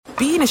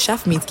being a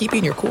chef means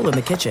keeping your cool in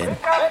the kitchen.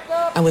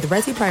 And with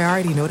Resi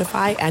Priority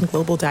Notify and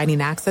Global Dining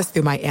Access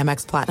through my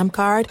Amex Platinum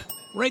card,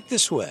 right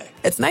this way.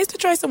 It's nice to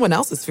try someone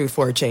else's food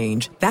for a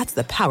change. That's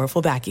the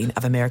powerful backing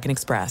of American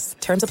Express.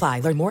 Terms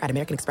apply. Learn more at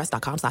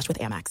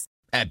americanexpress.com/withAmex.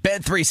 At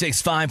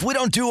Bet365, we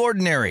don't do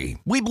ordinary.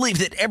 We believe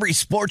that every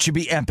sport should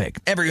be epic.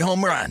 Every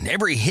home run,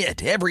 every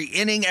hit, every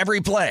inning, every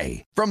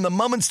play. From the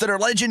moments that are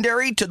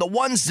legendary to the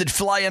ones that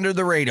fly under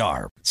the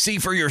radar. See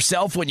for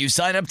yourself when you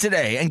sign up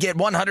today and get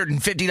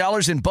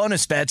 $150 in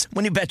bonus bets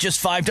when you bet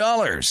just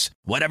 $5.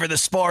 Whatever the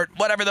sport,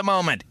 whatever the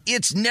moment,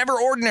 it's never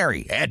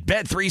ordinary at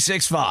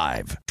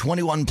Bet365.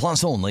 21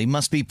 plus only.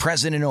 Must be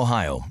present in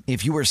Ohio.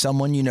 If you or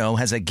someone you know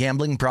has a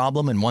gambling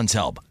problem and wants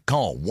help,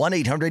 call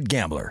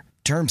 1-800-GAMBLER.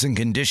 Terms and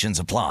conditions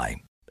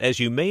apply. As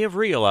you may have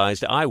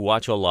realized, I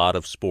watch a lot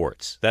of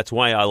sports. That's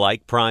why I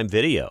like Prime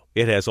Video.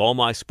 It has all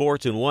my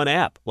sports in one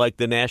app, like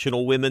the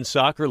National Women's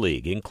Soccer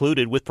League,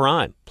 included with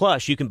Prime.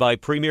 Plus, you can buy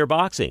Premier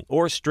Boxing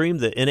or stream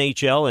the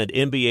NHL and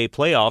NBA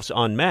playoffs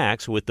on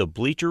Max with the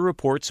Bleacher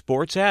Report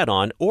Sports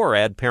add-on, or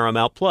add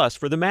Paramount Plus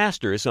for the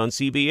Masters on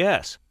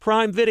CBS.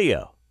 Prime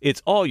Video.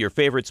 It's all your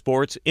favorite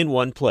sports in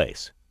one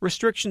place.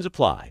 Restrictions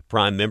apply.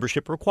 Prime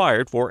membership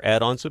required for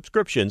add-on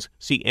subscriptions.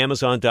 See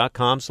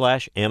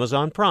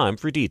Amazon.com/Amazon Prime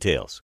for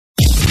details.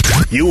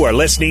 You are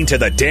listening to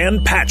the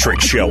Dan Patrick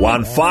Show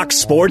on Fox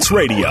Sports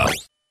Radio.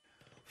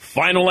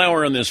 Final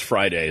hour on this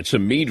Friday. It's a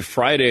Mead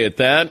Friday at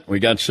that. We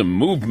got some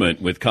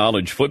movement with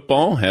college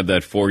football. Have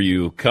that for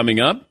you coming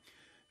up.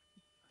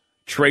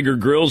 Traeger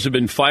grills have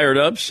been fired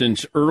up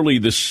since early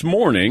this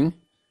morning.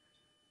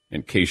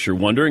 In case you're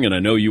wondering, and I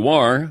know you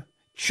are,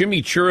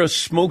 chimichurri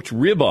smoked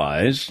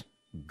ribeyes,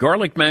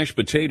 garlic mashed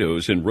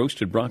potatoes, and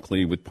roasted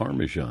broccoli with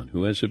Parmesan.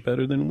 Who has it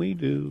better than we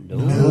do?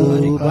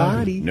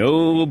 Nobody.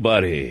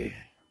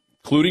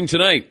 Including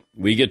tonight,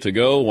 we get to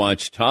go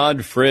watch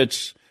Todd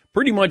Fritz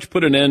pretty much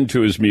put an end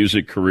to his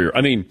music career.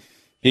 I mean,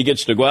 he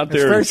gets to go out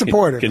there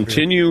and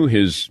continue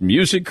his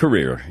music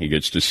career. He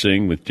gets to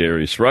sing with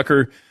Darius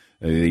Rucker,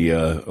 the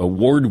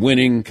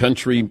award-winning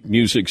country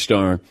music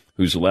star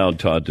who's allowed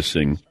Todd to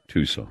sing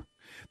 2 songs.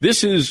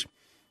 This is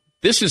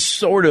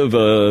sort of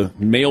a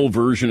male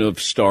version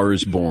of Star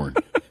is Born.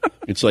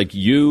 It's like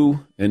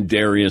you and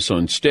Darius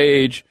on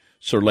stage,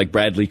 sort of like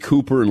Bradley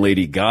Cooper and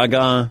Lady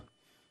Gaga.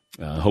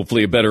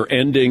 Hopefully a better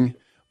ending,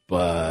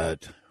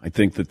 but I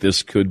think that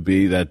this could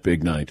be that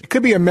big night. It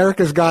could be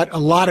America's got a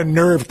lot of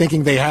nerve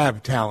thinking they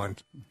have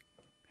talent.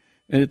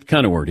 It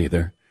kind of wordy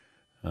there.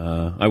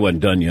 I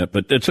wasn't done yet,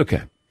 but it's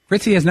okay.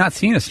 Fritzy has not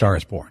seen A Star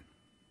is Born.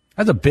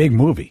 That's a big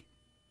movie.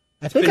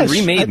 I think it's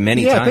been remade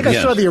many times. I think I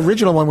saw the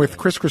original one with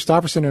Chris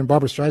Christopherson and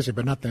Barbra Streisand,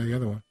 but not the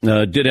other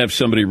one. Did have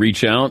somebody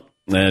reach out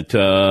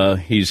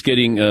that he's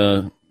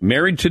getting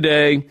married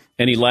today.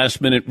 Any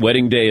last-minute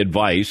wedding day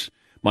advice?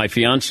 My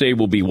fiancé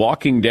will be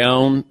walking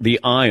down the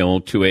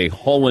aisle to a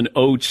Hall &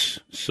 Oates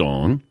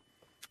song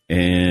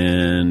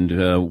and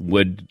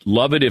would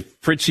love it if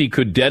Fritzy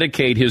could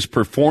dedicate his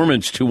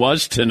performance to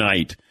us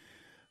tonight.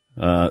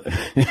 I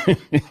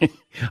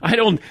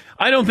don't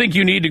think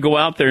you need to go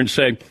out there and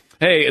say,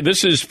 hey,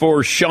 this is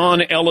for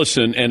Sean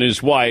Ellison and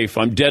his wife.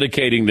 I'm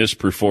dedicating this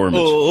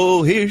performance.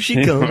 Oh, here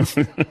she comes.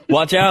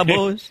 Watch out,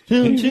 boys.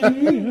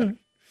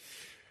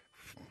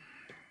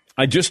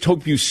 I just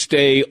hope you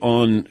stay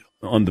on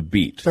the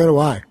beat. So do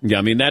I. Yeah,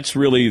 I mean, that's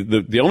really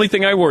the only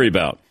thing I worry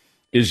about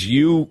is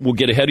you will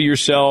get ahead of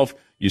yourself.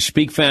 You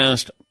speak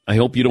fast. I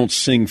hope you don't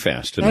sing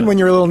fast enough. And when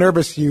you're a little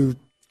nervous, you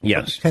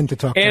tend to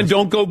talk. And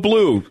don't go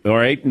blue, all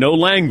right? No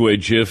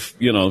language if,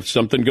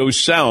 something goes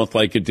south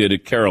like it did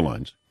at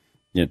Caroline's.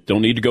 You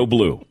don't need to go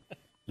blue.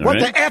 What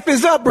the F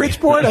is up,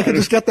 Bridgeport? I could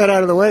just get that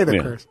out of the way,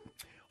 curse.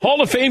 Hall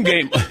of Fame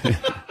game.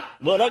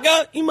 What I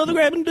got, you mother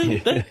grabbing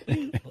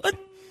dude.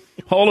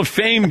 Hall of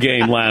Fame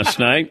game last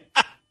night.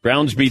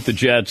 Browns beat the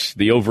Jets.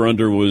 The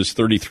over-under was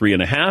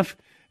 33.5,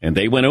 and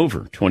they went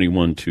over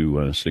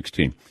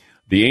 21-16.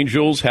 The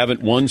Angels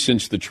haven't won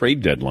since the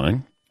trade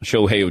deadline.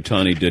 Shohei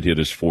Ohtani did hit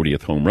his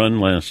 40th home run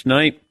last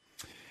night.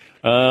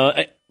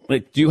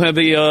 Do you have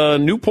a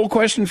new poll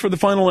question for the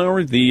final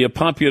hour? The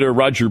popular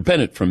Roger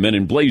Bennett from Men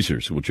in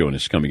Blazers will join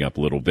us coming up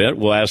a little bit.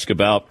 We'll ask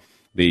about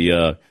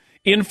the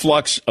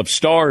influx of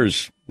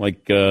stars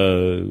like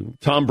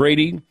Tom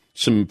Brady,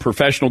 some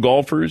professional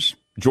golfers,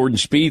 Jordan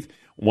Spieth,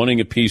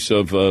 wanting a piece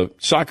of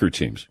soccer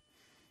teams.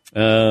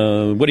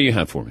 What do you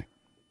have for me?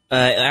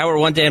 Hour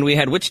one, Dan, we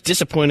had which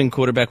disappointing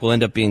quarterback will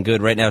end up being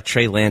good. Right now,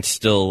 Trey Lance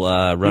still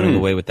running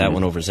away with that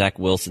one over Zach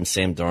Wilson,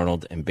 Sam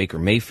Darnold, and Baker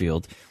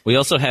Mayfield. We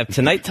also have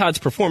tonight, Todd's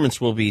performance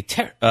will be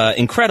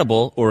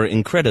incredible or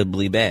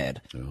incredibly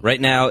bad. Oh.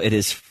 Right now, it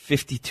is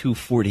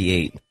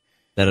 52-48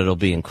 that it'll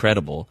be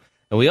incredible.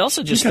 And we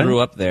also just threw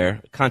up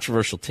there,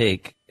 controversial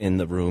take in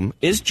the room,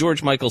 is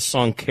George Michael's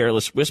song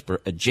Careless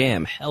Whisper a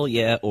jam, hell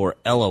yeah, or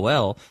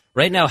LOL?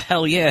 Right now,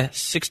 hell yeah,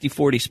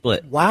 60-40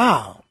 split.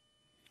 Wow.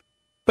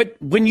 But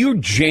when you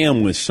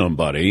jam with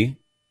somebody,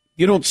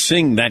 you don't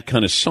sing that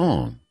kind of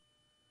song.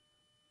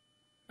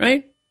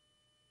 Right?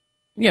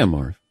 Yeah,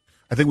 Marv.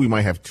 I think we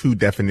might have two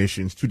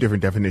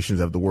different definitions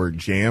of the word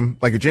jam.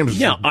 Like a jam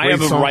is I have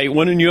the right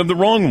one and you have the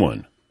wrong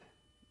one.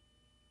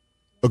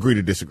 Agree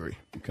to disagree.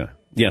 Okay.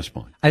 Yes,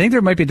 Paul. I think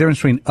there might be a difference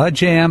between a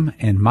jam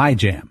and my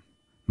jam.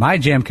 My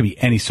jam could be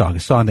any song,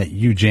 a song that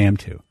you jam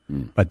to.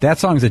 But that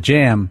song's a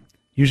jam,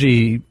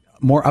 usually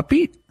more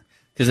upbeat.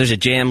 Because there's a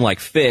jam like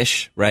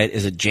Fish, right,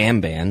 is a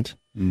jam band.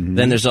 Mm-hmm.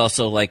 Then there's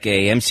also like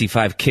a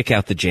MC5 Kick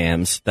Out the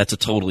Jams. That's a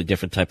totally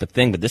different type of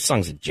thing, but this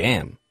song's a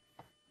jam.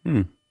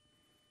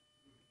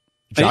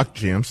 Jock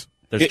jams.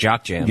 There's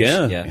jock jams.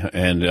 Yeah.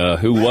 And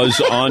who was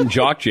on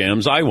jock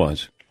jams? I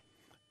was.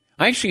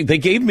 Actually, they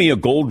gave me a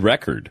gold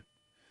record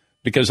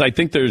because I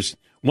think there's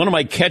one of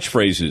my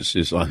catchphrases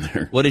is on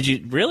there. What did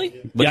you really?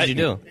 What did you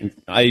do?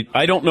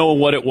 I don't know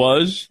what it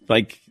was.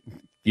 Like,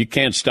 you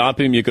can't stop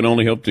him. You can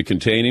only hope to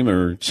contain him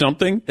or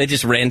something. They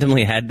just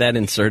randomly had that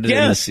inserted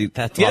in the seat.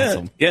 That's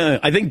awesome. Yeah,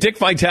 I think Dick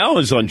Vitale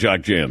is on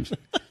jock jams.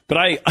 But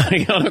I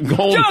got a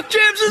gold. Jock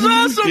jams is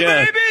awesome,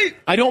 baby.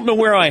 I don't know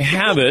where I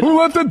have it. Who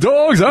let the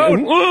dogs out?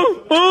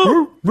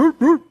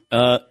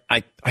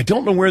 I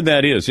don't know where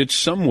that is. It's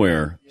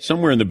somewhere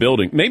in the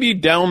building. Maybe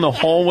down the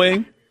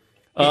hallway.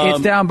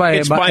 It's down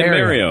by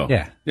Mario.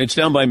 Yeah, it's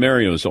down by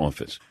Mario's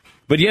office.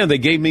 But yeah, they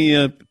gave me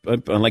a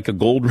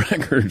gold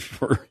record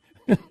for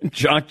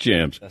jock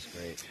jams. That's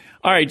great.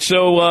 All right,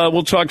 so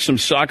we'll talk some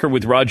soccer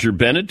with Roger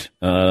Bennett,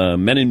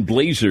 Men in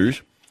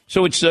Blazers.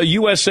 So it's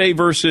USA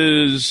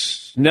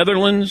versus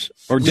Netherlands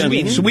or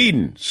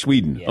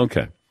Sweden. Yeah.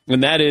 Okay.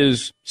 And that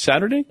is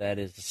Saturday? That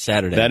is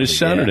Saturday. That is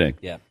Saturday.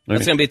 Yeah.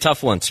 That's going to be a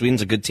tough one.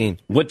 Sweden's a good team.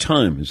 What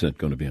time is that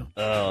going to be on?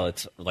 Oh,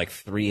 it's like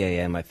 3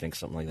 a.m., I think,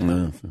 something like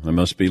that. I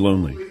must be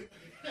lonely.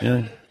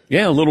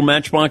 Yeah, a little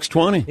Matchbox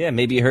 20. Yeah,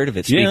 maybe you heard of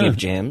it. Speaking of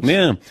jams.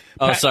 Yeah.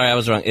 Oh, sorry, I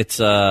was wrong. It's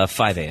 5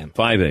 a.m.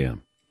 5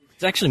 a.m.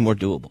 It's actually more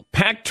doable.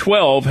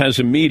 Pac-12 has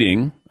a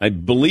meeting. I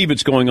believe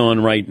it's going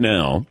on right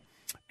now.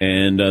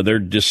 And they're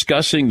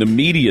discussing the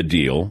media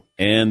deal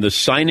and the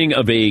signing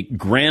of a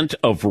grant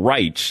of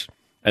rights,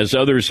 as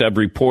others have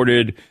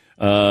reported.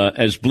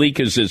 As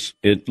bleak as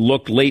it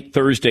looked late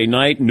Thursday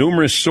night,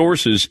 numerous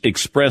sources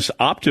express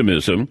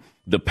optimism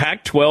the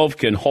Pac-12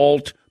 can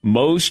halt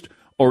most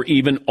or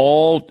even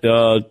all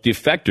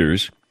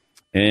defectors.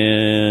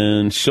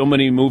 And so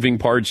many moving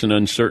parts and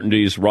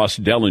uncertainties. Ross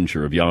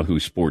Dellinger of Yahoo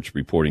Sports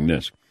reporting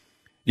this.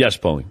 Yes,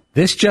 Paulie.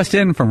 This just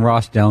in from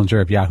Ross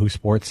Dellinger of Yahoo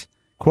Sports.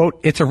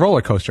 Quote, it's a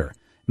roller coaster.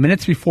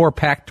 Minutes before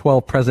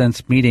Pac-12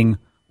 president's meeting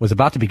was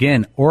about to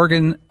begin,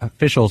 Oregon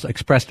officials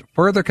expressed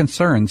further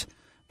concerns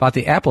about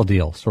the Apple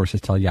deal, sources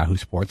tell Yahoo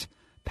Sports.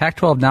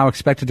 Pac-12 now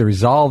expected to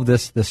resolve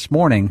this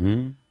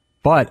morning,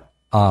 but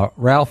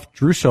Ralph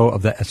Druso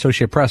of the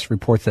Associated Press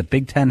reports that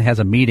Big Ten has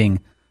a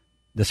meeting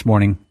this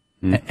morning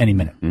any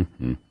minute.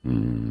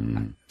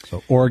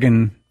 So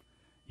Oregon,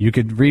 you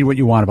could read what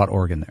you want about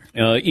Oregon there.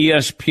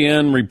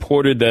 ESPN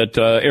reported that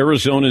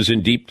Arizona is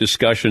in deep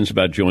discussions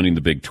about joining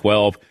the Big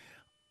 12.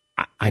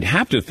 I'd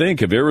have to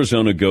think if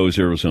Arizona goes,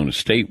 Arizona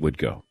State would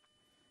go.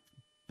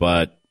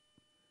 But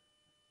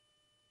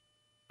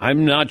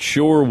I'm not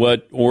sure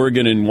what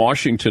Oregon and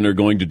Washington are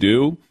going to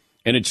do.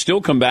 And it'd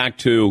still come back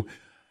to,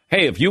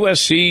 hey, if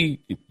USC,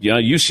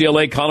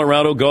 UCLA,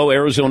 Colorado go,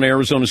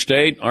 Arizona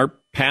State, our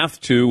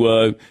path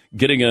to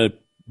getting a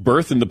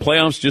berth in the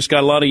playoffs just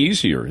got a lot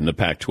easier in the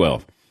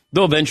Pac-12.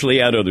 They'll eventually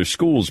add other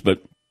schools,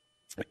 but,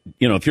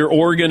 if you're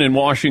Oregon and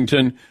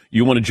Washington,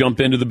 you want to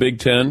jump into the Big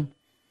Ten.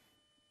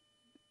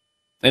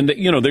 And,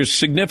 there's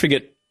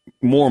significant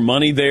more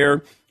money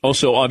there.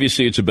 Also,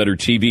 obviously, it's a better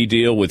TV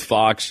deal with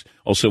Fox,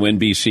 also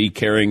NBC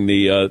carrying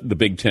the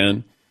Big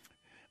Ten.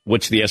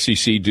 What's the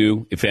SEC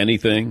do, if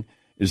anything?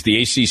 Is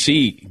the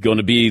ACC going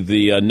to be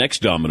the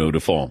next domino to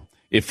fall?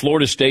 If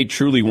Florida State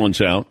truly wants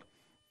out,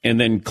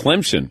 and then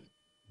Clemson,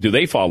 do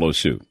they follow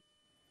suit?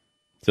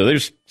 So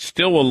there's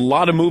still a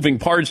lot of moving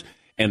parts,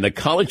 and the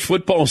college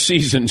football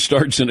season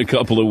starts in a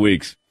couple of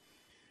weeks.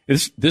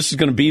 This is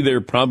going to be there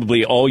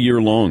probably all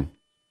year long.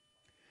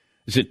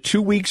 Is it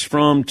 2 weeks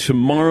from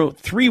tomorrow?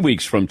 3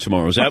 weeks from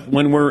tomorrow? Is that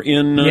when we're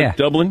in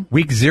Dublin?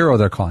 Week 0,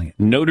 they're calling it.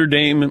 Notre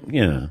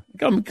Dame,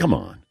 come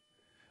on.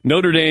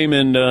 Notre Dame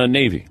and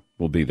Navy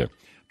will be there.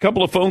 A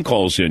couple of phone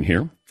calls in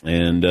here,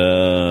 and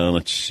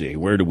let's see.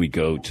 Where do we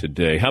go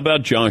today? How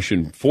about Josh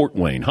in Fort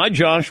Wayne? Hi,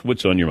 Josh.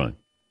 What's on your mind?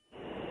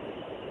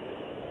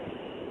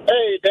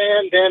 Hey,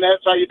 Dan,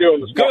 how you doing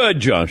this morning? Good,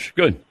 Josh.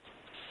 Good.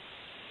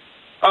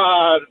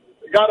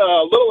 Got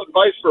a little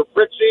advice for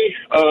Fritzy,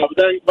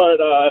 but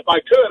if I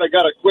could, I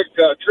got a quick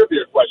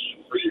trivia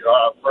question for you,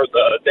 for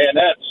the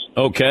Danettes.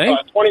 Okay.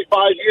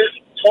 25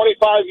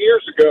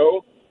 years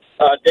ago,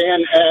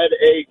 Dan had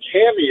a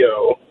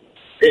cameo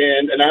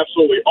in an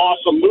absolutely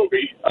awesome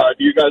movie.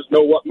 Do you guys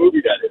know what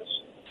movie that is?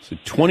 So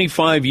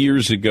 25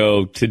 years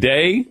ago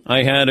today,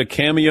 I had a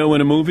cameo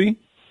in a movie?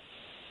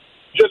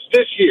 Just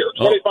this year,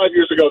 25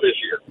 years ago this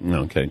year.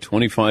 Okay,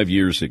 25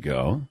 years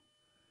ago,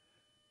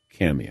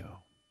 cameo.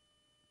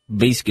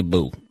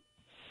 Basketball.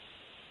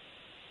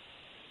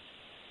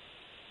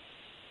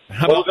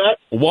 How about that?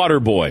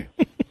 Waterboy?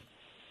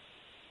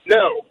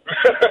 No.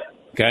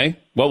 Okay,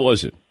 what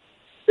was it?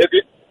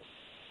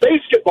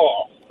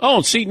 Basketball.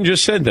 Oh, Seton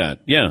just said that.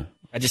 Yeah.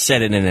 I just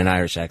said it in an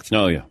Irish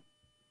accent. Oh, yeah.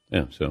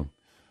 Yeah, so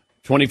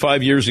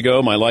 25 years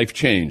ago, my life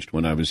changed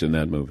when I was in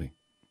that movie.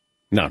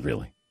 Not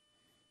really.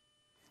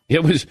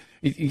 It was,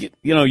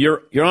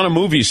 you're on a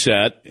movie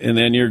set, and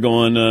then you're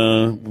going,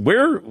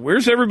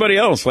 where's everybody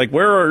else? Like,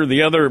 where are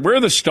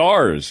the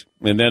stars?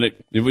 And then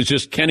it was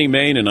just Kenny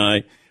Mayne and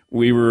I.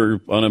 We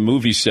were on a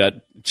movie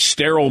set,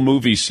 sterile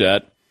movie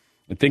set.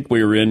 I think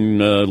we were in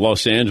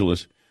Los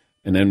Angeles,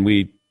 and then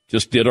we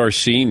just did our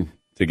scene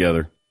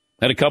together.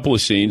 Had a couple of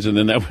scenes, and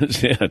then that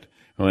was it.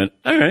 I went,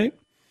 all right.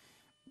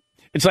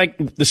 It's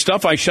like the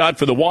stuff I shot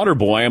for The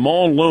Waterboy. I'm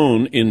all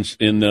alone in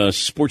the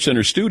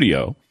SportsCenter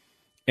studio,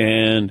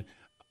 and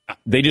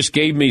they just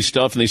gave me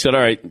stuff, and they said,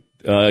 all right,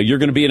 you're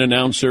going to be an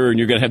announcer, and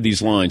you're going to have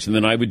these lines. And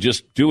then I would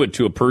just do it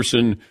to a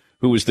person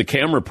who was the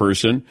camera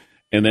person,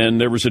 and then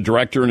there was a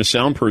director and a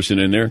sound person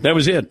in there. That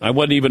was it. I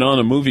wasn't even on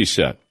a movie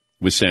set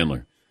with Sandler.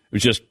 It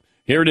was just,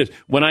 here it is.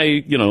 When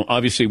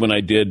obviously when I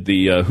did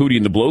the Hootie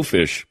and the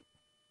Blowfish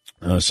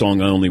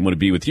song, I Only Want to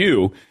Be With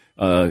You,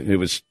 it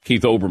was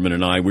Keith Olbermann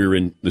and I. We were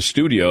in the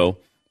studio,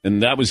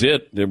 and that was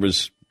it. There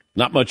was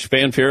not much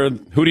fanfare.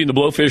 Hootie and the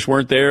Blowfish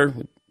weren't there.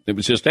 It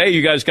was just, hey,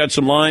 you guys got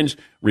some lines?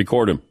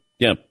 Record them.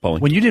 Yeah, Paulie.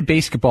 When you did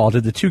basketball,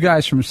 did the two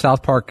guys from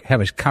South Park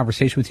have a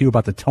conversation with you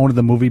about the tone of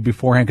the movie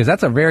beforehand? Because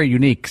that's a very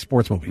unique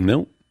sports movie.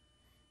 No,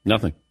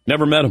 nothing.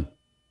 Never met them.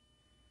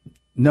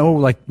 No,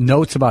 like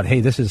notes about,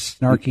 hey, this is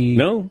snarky.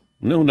 No,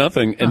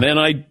 nothing. And then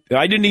I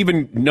didn't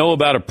even know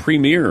about a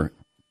premiere.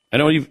 I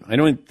don't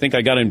even think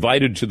I got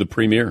invited to the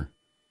premiere.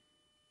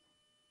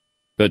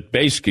 But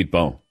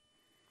basketball.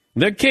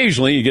 And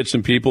occasionally you get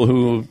some people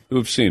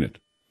who've seen it.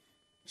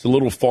 It's a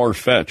little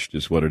far-fetched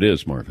is what it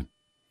is, Marvin.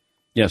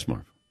 Yes,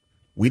 Marv.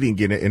 We didn't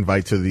get an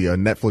invite to the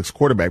Netflix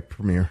quarterback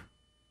premiere.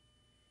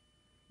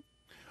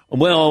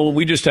 Well,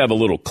 we just have a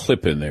little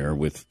clip in there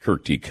with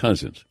Kirk D.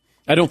 Cousins.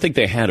 I don't think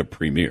they had a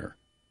premiere.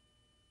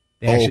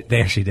 They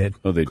actually did.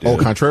 Oh, they did. Oh,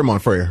 contraire,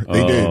 Monfrere.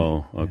 They did.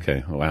 Oh,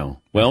 okay.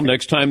 Wow. Well,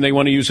 next time they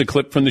want to use a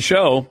clip from the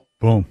show.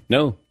 Boom.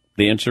 No.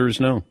 The answer is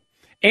no.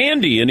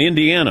 Andy in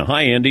Indiana.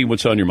 Hi, Andy.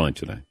 What's on your mind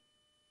today?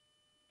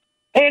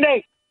 Hey,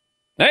 Nate.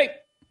 Hey.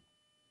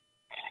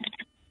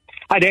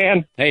 Hi,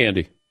 Dan. Hey,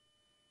 Andy.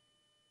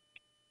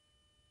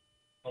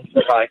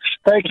 Hi.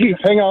 Thank you.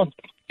 Hang on.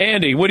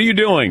 Andy, what are you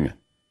doing?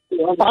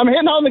 I'm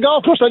hitting on the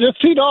golf course. I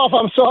just teed off.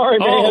 I'm sorry,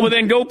 man. Oh, well,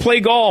 then go play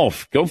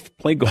golf. Go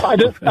play golf. I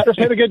just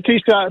hit a good tee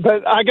shot,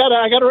 but I got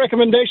a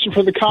recommendation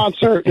for the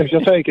concert if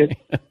you'll take it.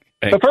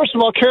 Hey. But first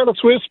of all, Careless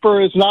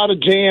Whisper is not a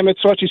jam.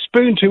 It's what you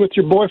spoon to with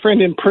your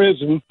boyfriend in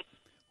prison.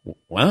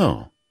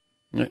 Wow.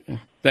 Thank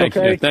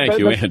you, Andy. Thank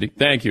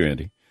you,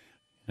 Andy.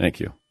 Thank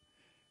you.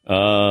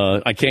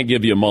 I can't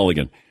give you a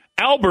mulligan.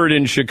 Albert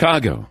in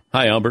Chicago.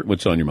 Hi, Albert.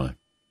 What's on your mind?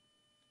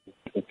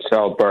 It's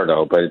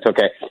Alberto, but it's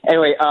okay.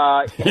 Anyway,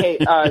 hey,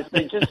 so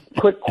just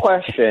quick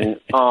question.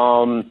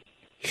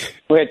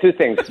 We had two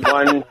things.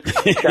 One,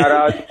 shout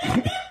out.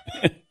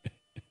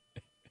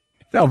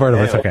 Alberto,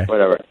 anyway, it's okay.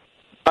 Whatever.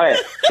 All right,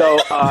 so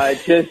I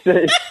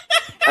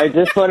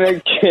just want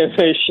to give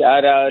a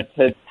shout out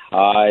to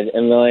Todd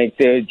and be like,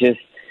 dude, just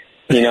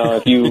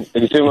if you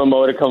assume a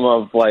modicum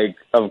of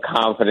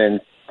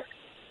confidence.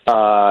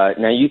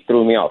 Now you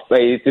threw me off.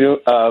 You threw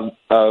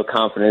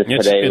confidence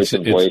today with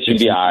your voice. You'd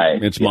be all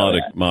right. It's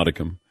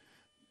modicum.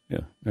 Yeah.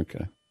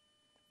 Okay.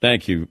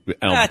 Thank you,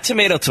 Albert.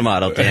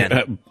 Tomato,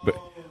 Dan.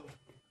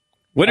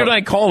 What did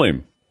I call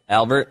him?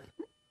 Albert.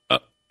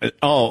 Okay.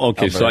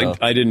 Alberto. So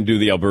I didn't do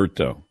the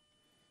Alberto.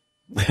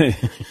 That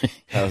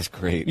was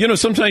great.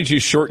 Sometimes you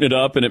shorten it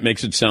up and it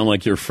makes it sound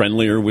like you're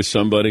friendlier with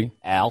somebody.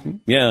 Al.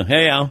 Yeah.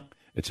 Hey, Al.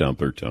 It's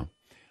Alberto.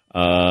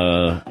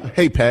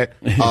 Hey, Pat.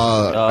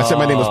 I said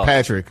my name was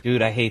Patrick.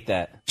 Dude, I hate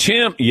that.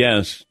 Tim,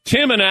 yes.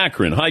 Tim in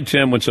Akron. Hi,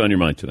 Tim. What's on your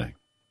mind today?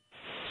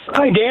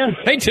 Hi, Dan.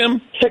 Hey,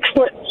 Tim. 6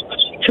 foot,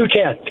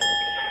 210.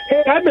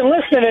 Hey, I've been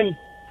listening, and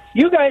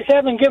you guys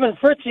haven't given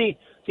Fritzy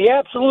the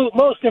absolute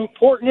most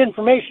important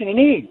information he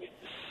needs.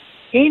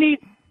 He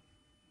needs...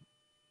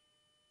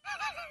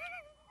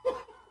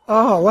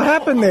 Oh, what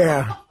happened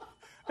there?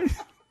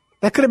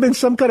 That could have been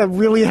some kind of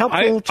really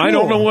helpful tool. I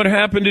don't know what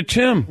happened to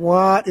Tim.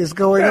 What is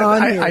going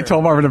on here? I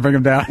told Marvin to bring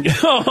him down.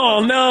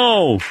 Oh,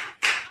 no.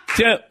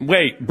 Tim,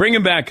 wait, bring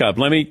him back up.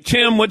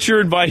 Tim, what's your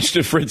advice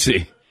to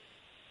Fritzy?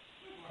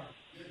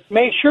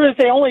 Make sure that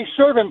they only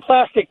serve in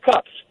plastic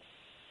cups,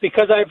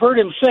 because I've heard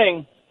him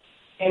sing,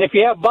 and if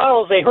you have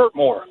bottles, they hurt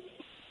more.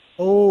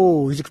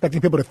 Oh, he's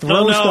expecting people to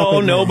throw stuff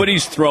in there.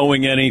 Nobody's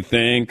throwing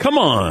anything. Come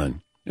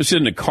on. This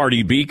isn't a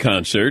Cardi B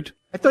concert.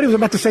 I thought he was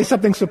about to say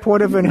something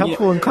supportive and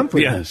helpful and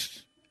comforting.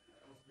 Yes.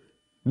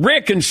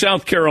 Rick in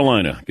South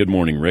Carolina. Good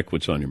morning, Rick.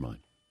 What's on your mind?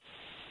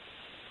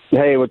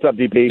 Hey, what's up,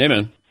 DP? Hey,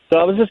 man. So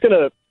I was just going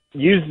to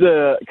use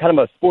the kind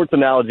of a sports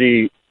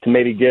analogy to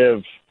maybe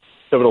give,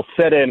 so it'll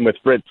set in with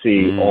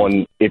Fritzy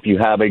on if you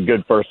have a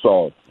good first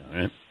song. All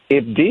right.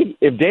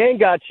 If Dan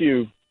got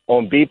you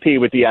on BP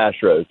with the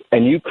Astros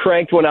and you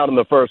cranked one out on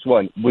the first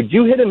one, would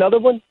you hit another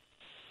one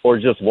or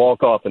just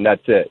walk off and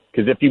that's it?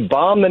 Because if you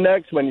bomb the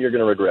next one, you're going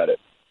to regret it.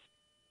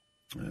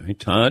 All right,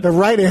 Todd. The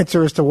right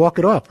answer is to walk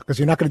it off because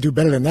you're not going to do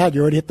better than that.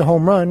 You already hit the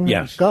home run.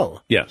 Yes.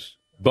 Go. Yes.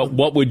 But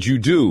what would you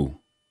do?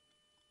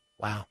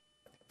 Wow.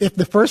 If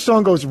the first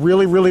song goes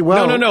really, really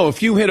well. No.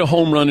 If you hit a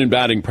home run in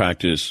batting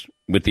practice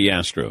with the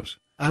Astros.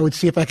 I would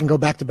see if I can go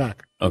back to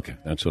back. Okay,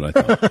 that's what I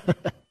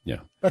thought. Yeah.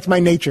 That's my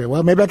nature.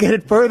 Well, maybe I can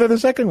hit further the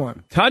second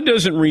one. Todd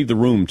doesn't read the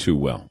room too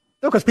well.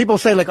 No, because people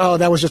say, like, oh,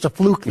 that was just a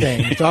fluke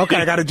thing. So, okay,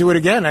 I got to do it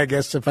again, I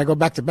guess. If I go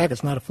back to back,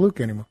 it's not a fluke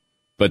anymore.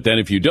 But then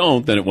if you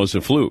don't, then it was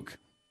a fluke.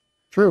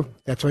 True.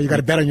 That's why you got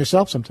to bet on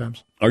yourself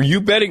sometimes. Are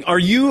you betting? Are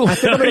you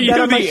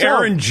the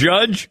Aaron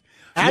Judge?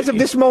 As of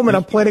this moment,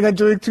 I'm planning on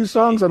doing 2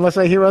 songs. Unless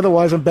I hear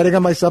otherwise, I'm betting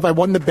on myself. I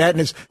won the bet,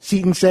 and as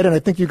Seton said, and I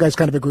think you guys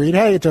kind of agreed,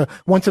 hey, it's a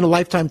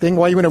once-in-a-lifetime thing.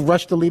 Why are you in a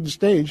rush to leave the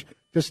stage?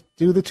 Just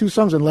do the 2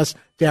 songs unless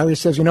Darius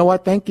says, you know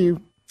what, thank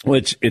you.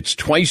 Well, it's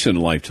twice in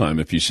a lifetime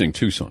if you sing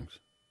 2 songs.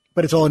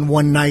 But it's all in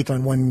one night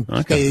on one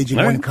stage in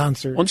one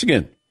concert. Once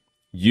again,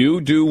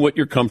 you do what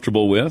you're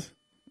comfortable with.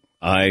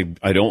 I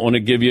don't want to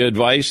give you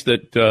advice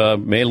that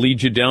may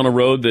lead you down a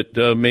road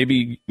that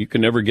maybe you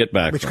can never get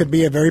back Which from. could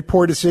be a very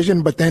poor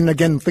decision, but then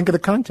again, think of the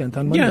content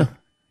on Monday.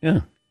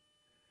 Yeah.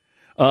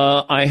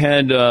 I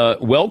had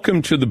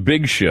Welcome to the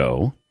Big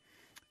Show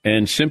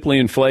and Simply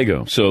in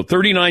Flago. So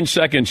 39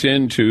 seconds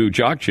into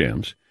Jock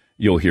Jams,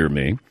 you'll hear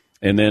me.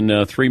 And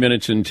then 3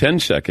 minutes and 10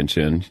 seconds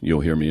in, you'll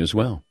hear me as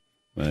well.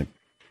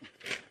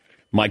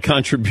 My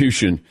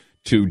contribution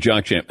to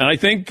Jock Jam. And I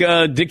think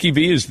Dickie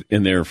V is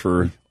in there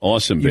for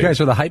Awesome Babe. You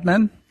guys are the hype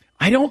men?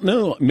 I don't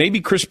know.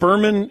 Maybe Chris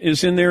Berman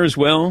is in there as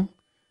well.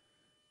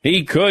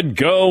 He could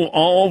go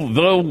all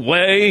the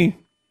way.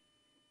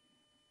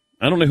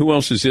 I don't know who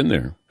else is in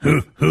there.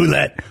 Who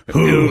that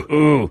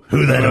about?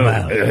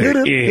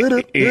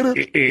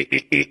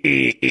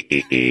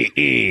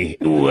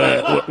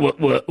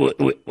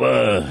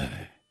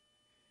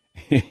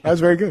 That was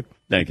very good.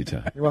 Thank you,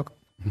 Todd. You're welcome.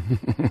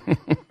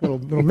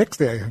 little mix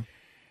there.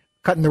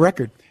 Cutting the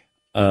record.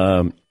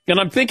 And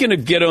I'm thinking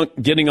of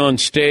getting on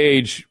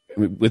stage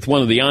with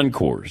one of the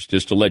encores,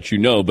 just to let you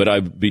know, but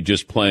I'd be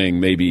just playing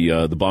maybe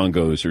the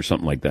bongos or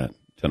something like that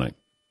tonight.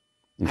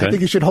 Okay? I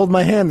think you should hold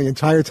my hand the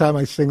entire time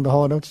I sing the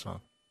Hall & Oates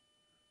song.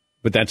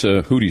 But that's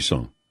a Hootie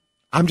song.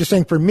 I'm just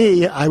saying, for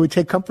me, I would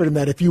take comfort in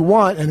that. If you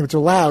want, and it's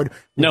allowed.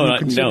 No,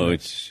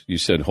 it's you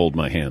said hold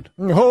my hand.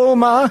 Hold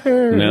my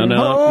hand. No,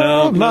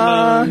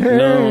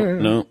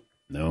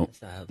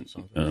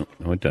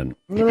 it doesn't.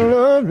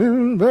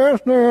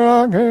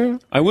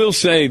 I will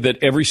say that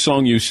every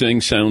song you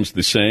sing sounds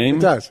the same.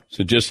 It does.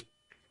 So just,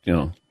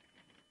 In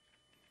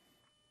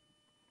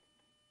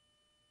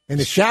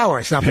the shower,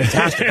 it's not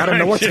fantastic. I don't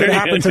know what's going to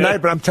happen tonight,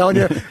 but I'm telling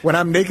you, when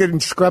I'm naked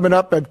and scrubbing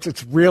up,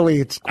 it's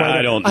quite.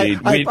 I don't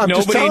need.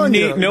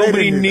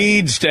 Nobody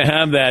needs to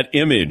have that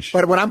image.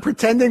 But when I'm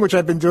pretending, which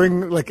I've been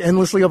doing like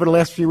endlessly over the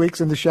last few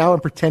weeks in the shower,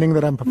 I'm pretending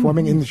that I'm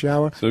performing in the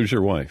shower. So's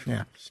your wife.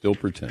 Yeah, still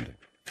pretending.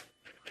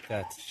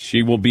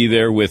 She will be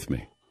there with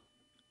me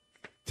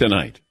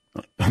tonight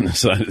on the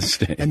side of the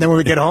stage. And then when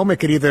we get home, it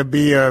could either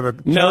be a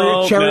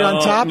cherry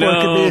on top, or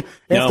it could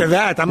be after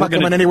that. I'm not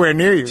coming anywhere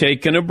near you.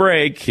 Taking a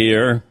break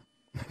here.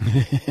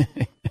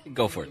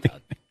 Go for it,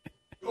 Todd.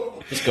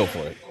 Just go for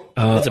it.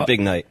 It's a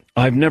big night.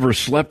 I've never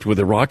slept with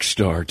a rock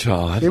star,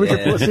 Todd.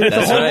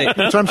 That's right.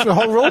 It's the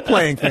whole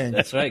role-playing thing.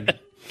 That's right.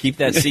 Keep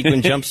that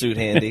sequin jumpsuit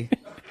handy.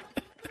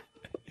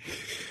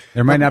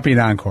 There might not be an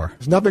encore.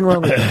 There's nothing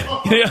wrong with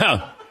that.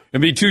 Yeah.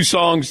 It'd be 2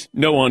 songs,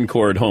 no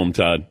encore at home,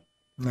 Todd.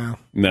 No.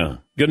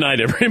 Good night,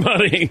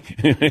 everybody.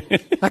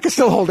 I can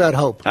still hold out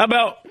hope. How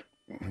about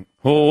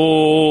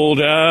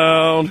hold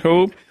out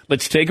hope?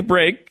 Let's take a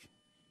break.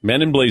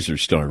 Men in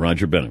Blazers star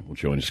Roger Bennett will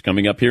join us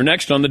coming up here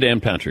next on The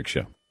Dan Patrick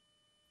Show.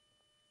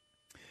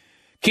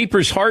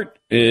 Keeper's Heart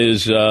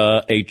is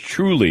a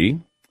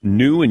truly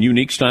new and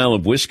unique style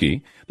of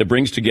whiskey that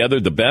brings together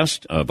the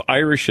best of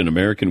Irish and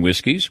American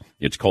whiskeys.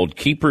 It's called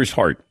Keeper's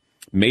Heart,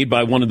 made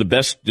by one of the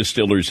best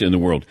distillers in the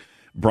world,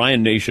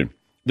 Brian Nation.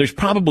 There's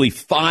probably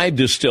 5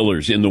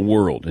 distillers in the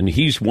world, and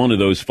he's one of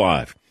those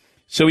 5.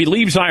 So he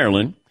leaves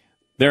Ireland,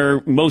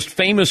 their most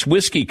famous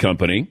whiskey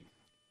company,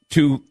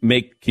 to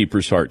make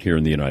Keeper's Heart here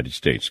in the United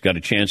States. Got a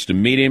chance to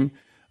meet him,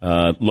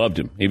 loved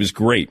him. He was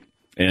great,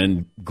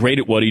 and great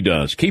at what he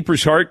does.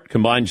 Keeper's Heart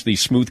combines the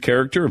smooth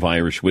character of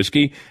Irish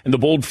whiskey and the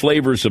bold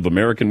flavors of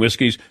American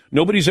whiskeys.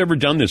 Nobody's ever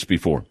done this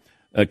before.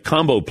 A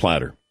combo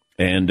platter,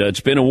 and it's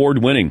been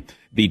award-winning.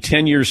 The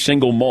 10-year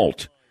single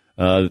malt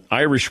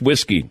Irish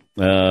whiskey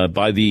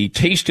by the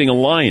Tasting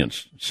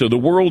Alliance. So the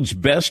world's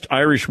best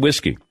Irish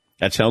whiskey.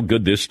 That's how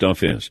good this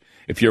stuff is.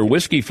 If you're a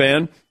whiskey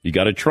fan, you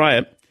got to try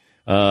it.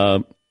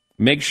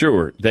 Make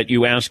sure that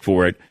you ask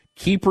for it.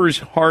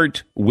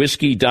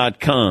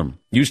 KeepersHeartWhiskey.com.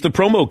 Use the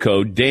promo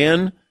code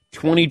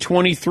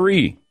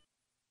DAN2023.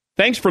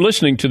 Thanks for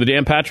listening to the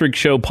Dan Patrick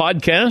Show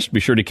podcast. Be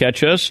sure to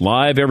catch us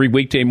live every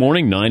weekday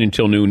morning, 9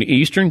 until noon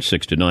Eastern,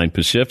 6 to 9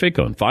 Pacific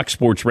on Fox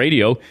Sports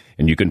Radio.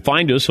 And you can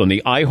find us on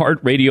the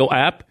iHeartRadio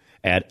app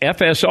at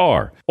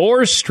FSR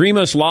or stream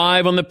us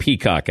live on the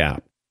Peacock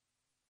app.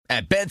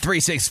 At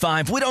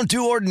Bet365, we don't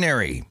do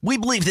ordinary. We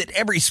believe that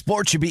every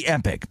sport should be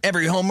epic.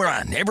 Every home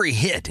run, every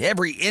hit,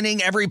 every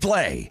inning, every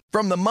play.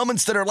 From the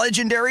moments that are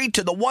legendary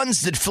to the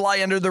ones that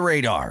fly under the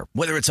radar.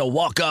 Whether it's a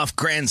walk-off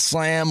grand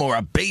slam or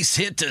a base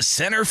hit to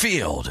center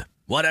field.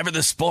 Whatever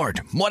the sport,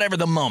 whatever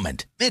the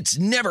moment. It's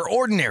never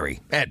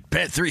ordinary at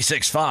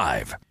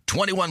Bet365.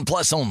 21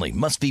 plus only.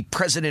 Must be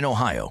present in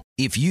Ohio.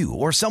 If you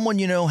or someone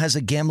you know has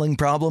a gambling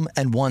problem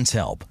and wants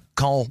help,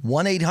 call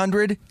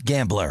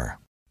 1-800-GAMBLER.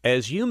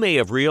 As you may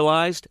have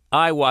realized,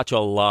 I watch a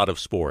lot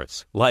of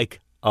sports. Like,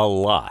 a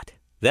lot.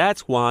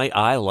 That's why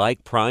I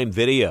like Prime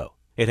Video.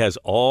 It has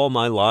all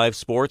my live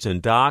sports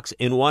and docs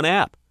in one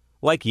app.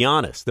 Like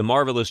Giannis, The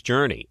Marvelous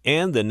Journey,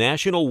 and the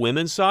National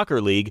Women's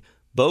Soccer League,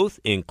 both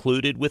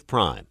included with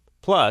Prime.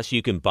 Plus,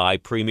 you can buy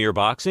Premier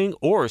Boxing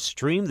or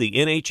stream the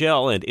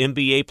NHL and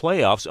NBA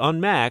playoffs on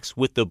Max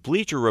with the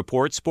Bleacher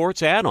Report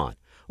Sports add-on.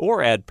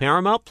 Or add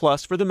Paramount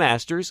Plus for the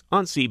Masters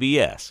on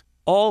CBS.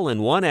 All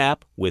in one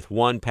app with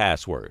one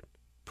password.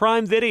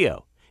 Prime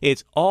Video.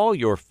 It's all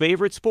your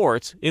favorite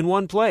sports in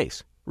one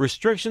place.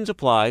 Restrictions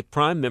apply.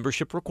 Prime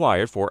membership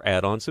required for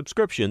add-on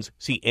subscriptions.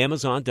 See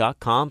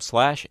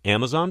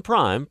Amazon.com/Amazon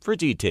Prime for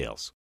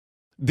details.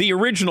 The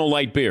original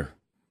light beer,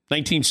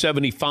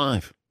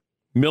 1975.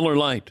 Miller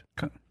Lite.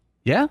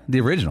 Yeah,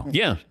 the original.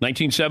 Yeah,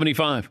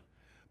 1975.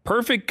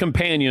 Perfect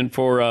companion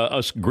for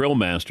us grill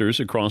masters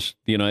across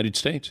the United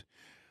States.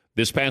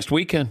 This past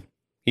weekend,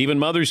 even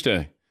Mother's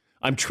Day.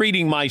 I'm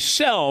treating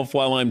myself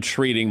while I'm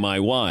treating my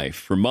wife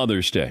for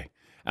Mother's Day.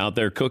 Out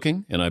there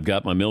cooking, and I've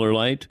got my Miller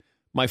Lite,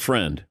 my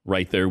friend,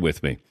 right there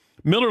with me.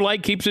 Miller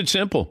Lite keeps it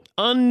simple.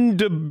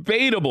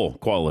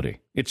 Undebatable quality.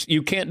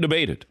 You can't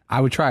debate it.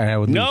 I would try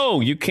it. No,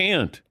 you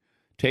can't.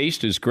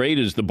 Taste as great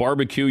as the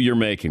barbecue you're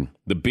making.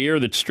 The beer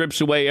that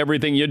strips away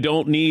everything you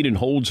don't need and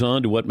holds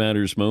on to what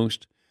matters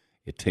most.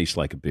 It tastes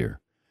like a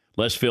beer.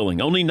 Less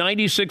filling. Only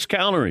 96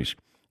 calories.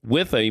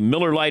 With a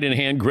Miller Lite in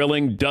hand,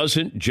 grilling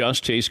doesn't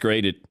just taste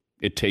great.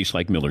 It tastes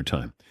like Miller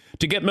time.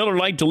 To get Miller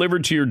Lite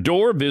delivered to your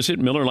door,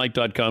 visit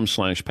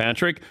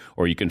MillerLite.com/Patrick,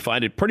 or you can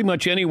find it pretty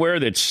much anywhere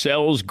that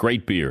sells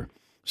great beer.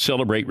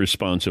 Celebrate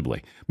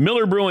responsibly.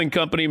 Miller Brewing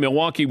Company,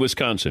 Milwaukee,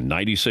 Wisconsin.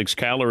 96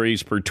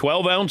 calories per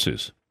 12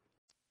 ounces.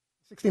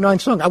 69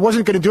 song. I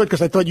wasn't going to do it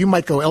because I thought you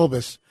might go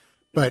Elvis,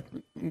 but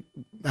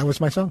that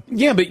was my song.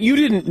 Yeah, but you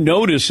didn't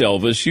notice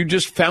Elvis. You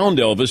just found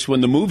Elvis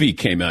when the movie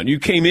came out. You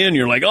came in,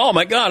 you're like, oh,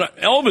 my God,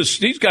 Elvis,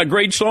 he's got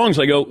great songs.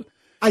 I go...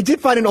 I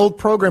did find an old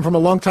program from a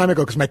long time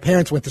ago because my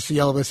parents went to see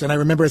Elvis, and I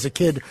remember as a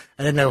kid,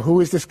 I didn't know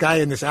who is this guy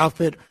in this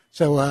outfit.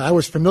 So I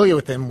was familiar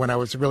with him when I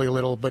was really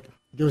little, but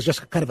it was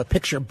just kind of a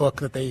picture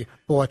book that they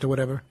bought or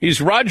whatever.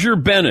 He's Roger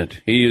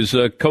Bennett. He is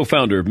a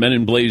co-founder of Men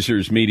in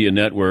Blazers Media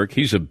Network.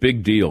 He's a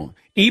big deal.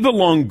 Eva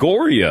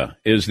Longoria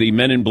is the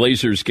Men in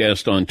Blazers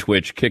guest on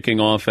Twitch, kicking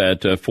off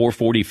at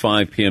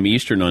 4:45 p.m.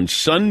 Eastern on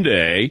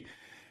Sunday.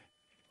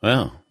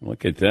 Wow,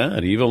 look at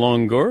that. Eva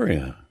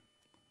Longoria.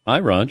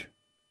 Hi, Raj.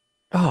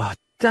 Oh,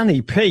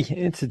 Danny P.,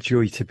 it's a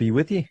joy to be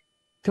with you.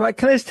 Can I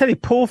just tell you,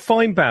 Paul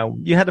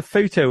Feinbaum, you had a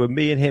photo of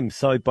me and him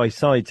side by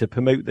side to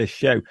promote this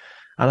show.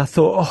 And I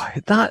thought, oh,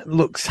 that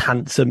looks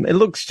handsome. It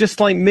looks just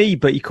like me,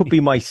 but he could be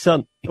my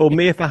son. Or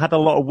me if I had a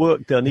lot of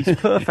work done. He's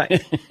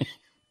perfect.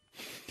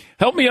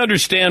 Help me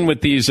understand with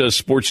these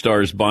sports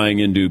stars buying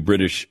into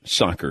British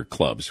soccer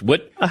clubs.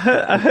 What?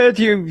 I heard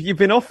you've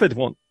been offered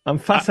one. I'm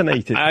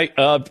fascinated.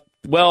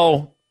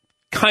 Well,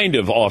 kind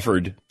of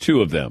offered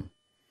two of them.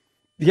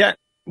 Yeah.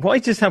 Why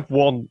just have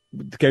one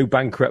go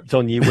bankrupt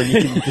on you when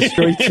you can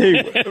destroy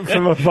two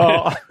from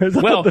afar?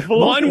 Well,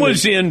 one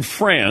was in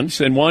France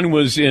and one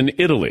was in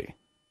Italy.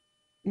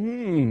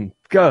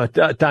 God,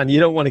 Dan, you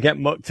don't want to get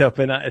mucked up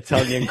in that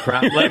Italian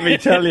crap. Let me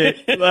tell you,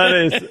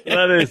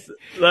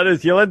 that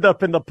is, you'll end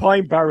up in the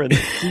Pine Barrens,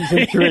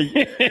 season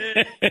 3.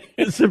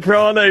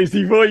 Sopranos,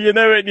 before you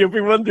know it, you'll be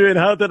wondering,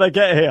 how did I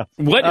get here?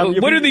 What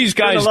are these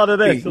guys? A lot of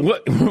this.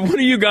 What are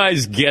you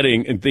guys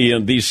getting?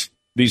 These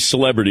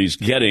celebrities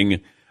getting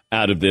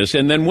out of this?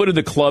 And then what do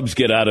the clubs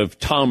get out of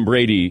Tom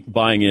Brady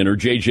buying in or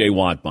J.J.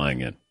 Watt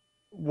buying in?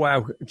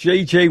 Wow,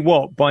 J.J.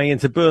 Watt buying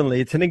into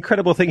Burnley. It's an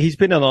incredible thing. He's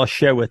been on our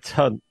show a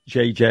ton,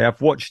 J.J. I've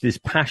watched his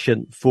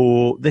passion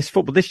for this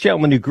football. This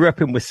gentleman who grew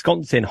up in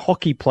Wisconsin,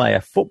 hockey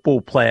player,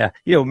 football player,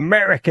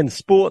 American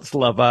sports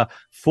lover,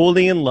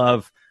 falling in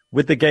love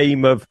with the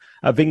game of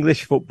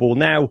English football,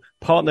 now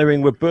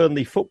partnering with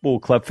Burnley Football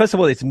Club. First of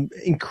all, it's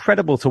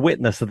incredible to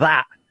witness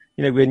that.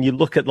 When you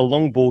look at the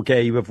long ball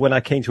game of when I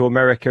came to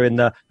America in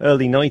the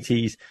early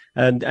 90s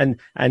and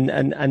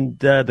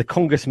the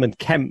Congressman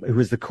Kemp, who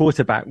was the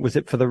quarterback, was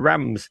it for the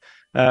Rams,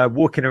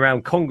 walking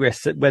around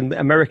Congress when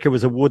America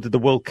was awarded the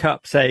World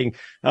Cup saying,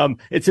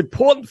 it's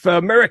important for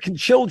American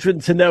children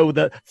to know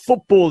that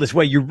football is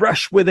where you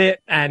rush with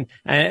it and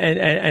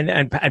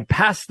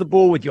pass the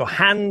ball with your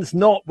hands,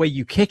 not where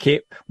you kick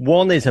it.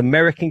 One is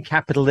American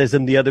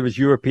capitalism. The other is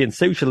European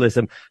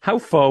socialism. How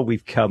far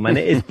we've come. And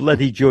it is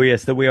bloody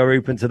joyous that we are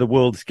open to the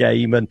world's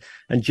game. And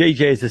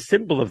JJ is a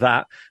symbol of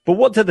that. But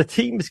what do the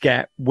teams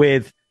get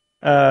with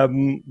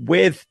JJ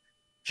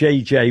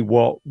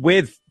Watt,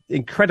 with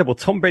incredible.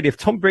 Tom Brady, if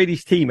Tom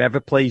Brady's team ever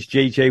plays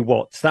JJ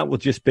Watts, that will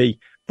just be,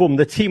 boom,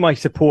 the team I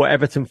support,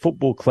 Everton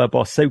Football Club,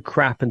 are so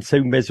crap and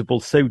so miserable,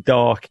 so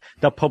dark.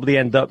 They'll probably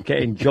end up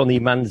getting Johnny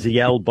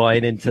Manziel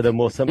buying into them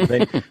or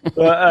something.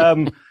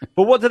 But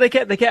what do they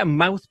get? They get a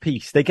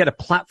mouthpiece. They get a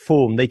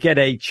platform. They get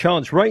a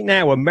chance. Right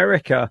now,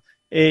 America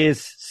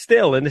is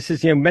still, and this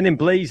is, Men in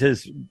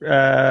Blazers'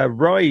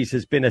 rise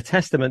has been a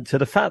testament to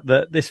the fact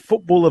that this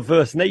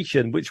football-averse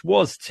nation, which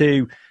was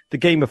to the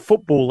game of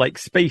football like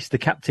space to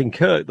Captain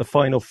Kirk, the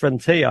final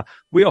frontier,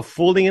 we are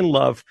falling in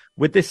love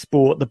with this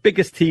sport. The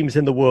biggest teams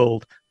in the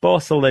world,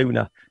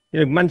 Barcelona,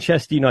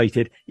 Manchester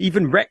United,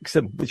 even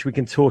Wrexham, which we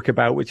can talk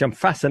about, which I'm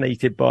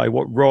fascinated by,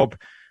 what Rob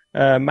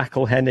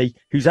McElhenney,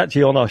 who's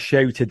actually on our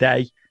show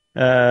today,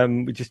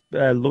 we're just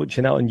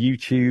launching out on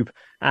YouTube,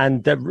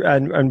 and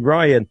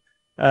Ryan,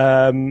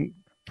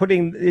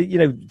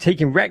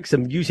 taking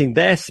Wrexham, using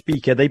their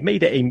speaker, they've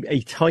made it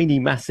a tiny,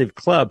 massive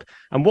club.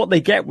 And what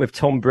they get with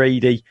Tom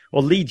Brady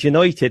or Leeds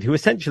United, who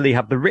essentially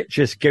have the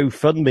richest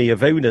GoFundMe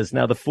of owners.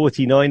 Now the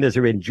 49ers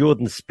are in,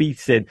 Jordan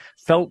Spieth's in,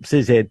 Phelps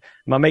is in,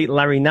 my mate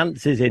Larry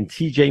Nance is in,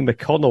 TJ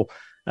McConnell.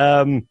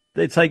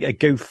 It's like a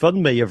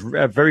GoFundMe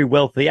of very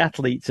wealthy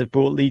athletes have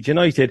bought Leeds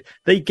United.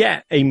 They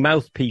get a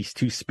mouthpiece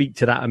to speak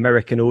to that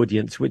American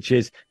audience, which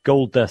is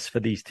gold dust for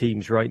these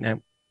teams right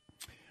now.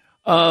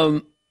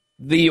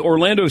 The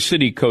Orlando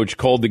City coach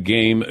called the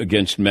game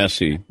against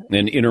Messi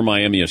and Inter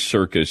Miami a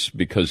circus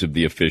because of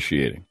the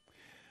officiating.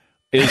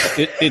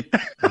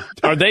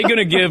 Are they going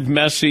to give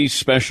Messi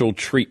special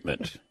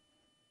treatment?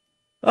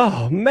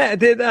 Oh, man,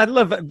 I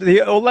love it.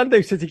 The Orlando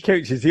City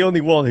coach is the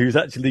only one who's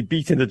actually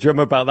beating the drum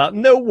about that.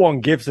 No one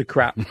gives a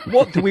crap.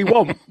 What do we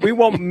want? We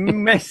want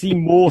Messi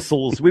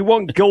morsels. We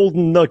want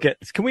golden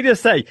nuggets. Can we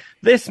just say,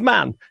 this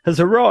man has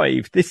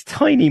arrived, this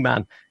tiny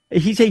man.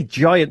 He's a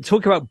giant.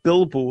 Talk about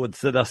billboards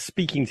that are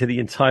speaking to the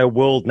entire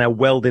world now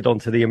welded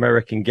onto the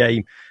American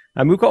game.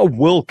 And we've got a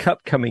World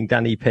Cup coming,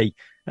 Danny P,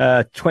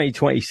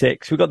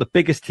 2026. We've got the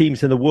biggest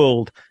teams in the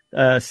world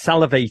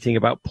salivating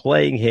about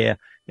playing here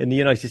in the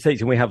United States.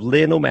 And we have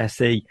Lionel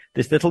Messi,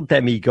 this little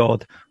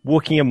demigod,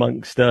 walking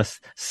amongst us,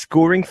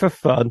 scoring for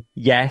fun.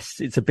 Yes,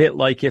 it's a bit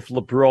like if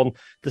LeBron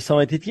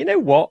decided, you know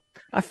what?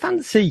 I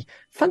fancy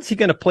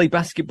going to play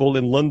basketball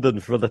in London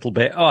for a little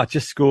bit. I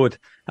just scored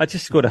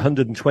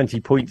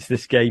 120 points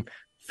this game,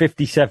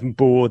 57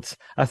 boards.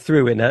 I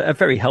threw in a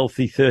very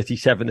healthy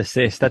 37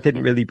 assists. I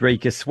didn't really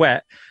break a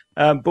sweat.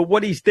 But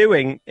what he's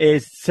doing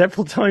is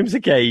several times a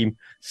game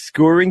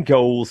scoring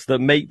goals that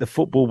make the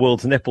football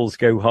world's nipples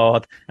go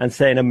hard and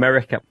saying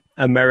America,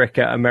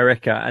 America,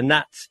 America. And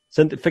that's,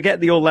 so forget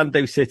the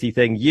Orlando City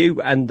thing.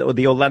 You or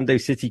the Orlando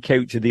City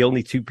coach are the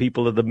only two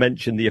people that have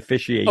mentioned the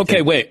officiating.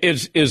 Okay, wait.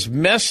 Is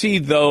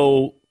Messi,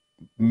 though,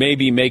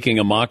 maybe making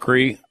a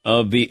mockery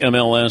of the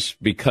MLS?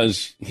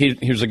 Because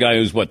here's a guy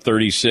who's,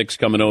 36,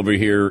 coming over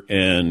here,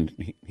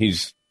 and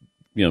he's,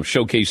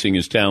 showcasing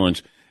his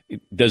talents.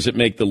 Does it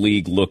make the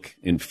league look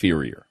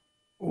inferior?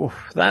 Oh,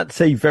 that's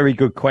a very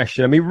good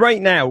question. I mean,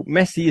 right now,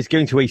 Messi is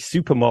going to a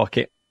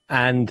supermarket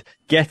and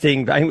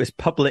getting, I think it was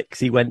Publix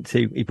he went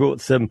to. He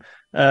brought some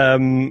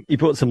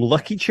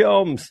Lucky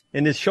Charms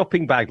in his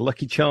shopping bag.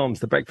 Lucky Charms,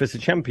 the Breakfast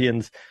of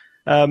Champions.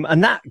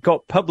 And that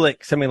got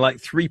Publix something like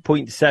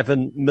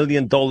 $3.7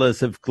 million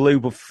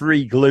of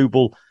free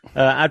global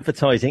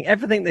advertising.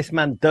 Everything this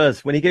man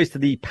does, when he goes to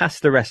the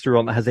pasta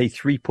restaurant that has a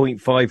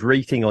 3.5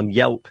 rating on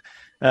Yelp,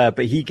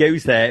 but he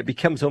goes there, it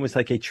becomes almost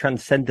like a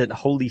transcendent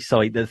holy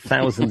site that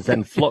thousands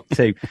then flock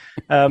to.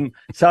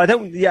 So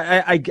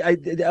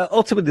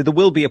ultimately there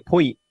will be a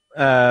point,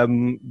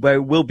 where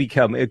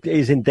it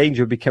is in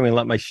danger of becoming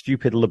like my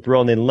stupid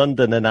LeBron in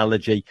London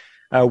analogy.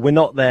 We're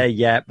not there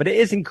yet, but it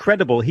is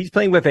incredible. He's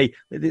playing with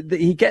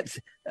he gets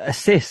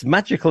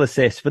magical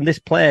assists from this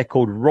player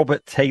called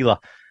Robert Taylor.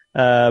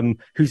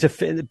 Who's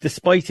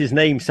despite his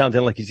name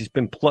sounding like he's just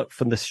been plucked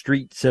from the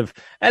streets of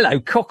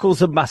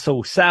Cockles and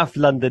Muscle, South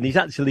London. He's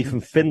actually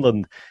from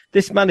Finland.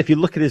 This man, if you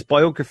look at his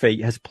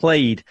biography, has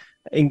played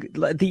in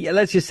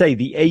let's just say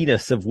the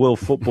anus of world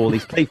football.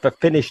 He's played for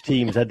Finnish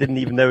teams I didn't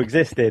even know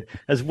existed,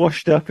 has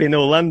washed up in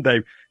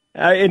Orlando.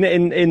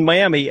 In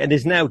Miami, and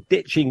is now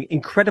ditching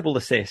incredible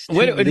assists.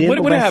 What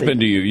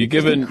happened to you? You're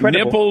given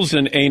nipples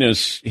and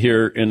anus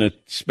here in a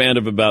span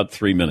of about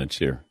 3 minutes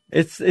here.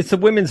 It's a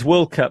Women's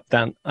World Cup,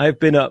 Dan. I've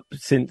been up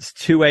since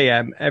 2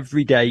 a.m.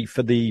 every day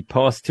for the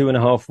past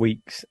 2.5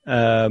 weeks,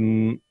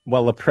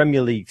 while the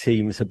Premier League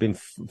teams have been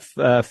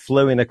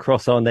flowing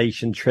across our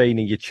nation,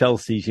 training your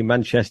Chelseas, your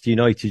Manchester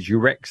Uniteds,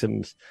 your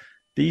Wrexhams.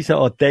 These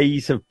are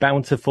days of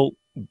bountiful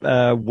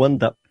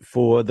wonder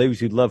for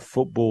those who love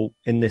football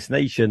in this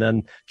nation,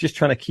 and just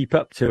trying to keep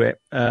up to it.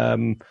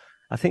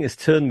 I think it's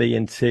turned me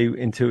into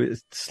a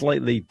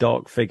slightly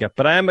dark figure,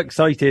 but I am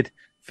excited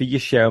for your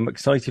show. I'm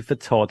excited for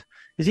Todd.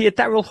 Is he a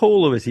Daryl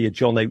Hall or is he a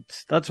John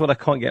Oates? That's what I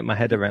can't get my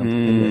head around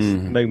in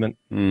this moment.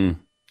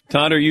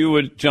 Todd, are you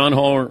a John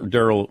Hall or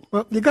Daryl?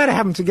 Well, you got to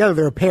have them together.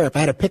 They're a pair. If I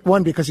had to pick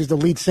one because he's the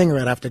lead singer,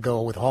 I'd have to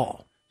go with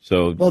Hall.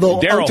 So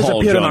Daryl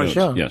Hall, John on our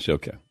show. Yes,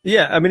 okay.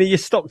 Yeah, I mean, are you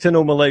Stockton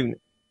or Malone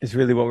is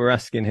really what we're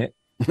asking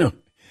here.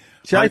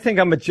 See, I think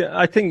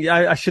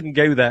I shouldn't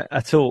go there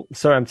at all.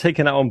 Sorry, I'm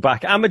taking that on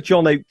back. I'm a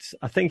John Oates.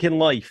 I think in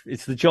life,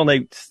 it's the John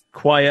Oates,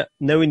 quiet,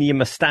 knowing your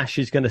moustache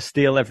is going to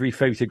steal every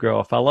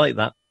photograph. I like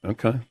that.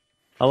 Okay.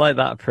 I like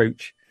that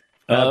approach.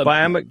 But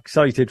I am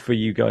excited for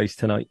you guys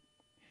tonight.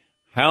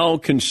 How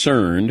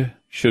concerned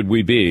should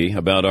we be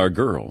about our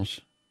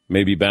girls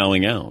maybe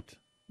bowing out?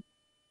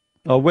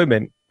 Oh,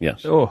 women?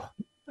 Yes. Oh,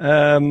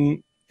 for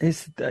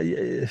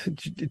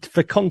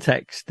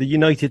context, the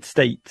United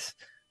States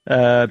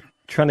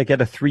trying to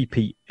get a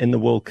three-peat in the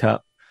World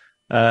Cup.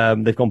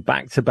 They've gone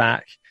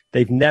back-to-back.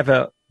 They've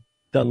never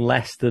done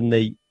less than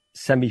the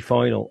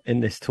semi-final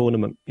in this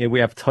tournament. We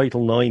have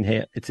Title IX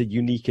here. It's a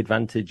unique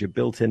advantage, a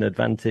built-in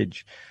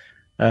advantage.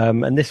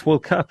 And this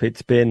World Cup,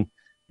 it's been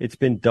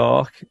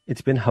dark.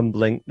 It's been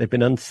humbling. They've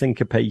been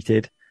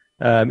unsyncopated.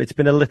 It's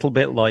been a little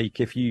bit like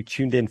if you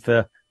tuned in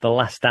for The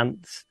Last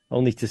Dance,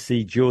 only to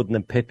see Jordan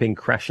and Pippen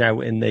crash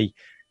out in the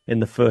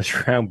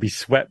first round, be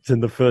swept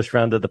in the first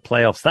round of the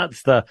playoffs.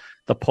 That's the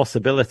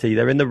possibility.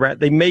 They're in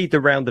they made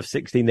the round of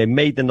 16. They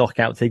made the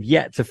knockouts. They've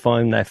yet to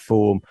find their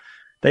form.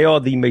 They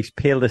are the most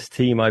peerless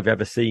team I've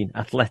ever seen,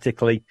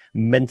 athletically,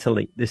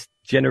 mentally. This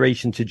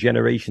generation to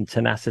generation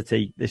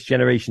tenacity, this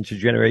generation to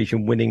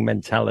generation winning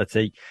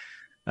mentality.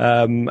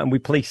 And we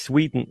play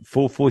Sweden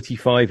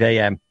 4:45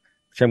 a.m.,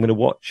 which I'm going to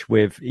watch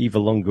with Eva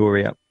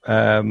Longoria.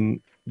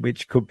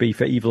 Which could be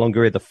for Eva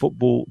Longoria. The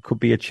football could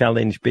be a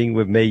challenge. Being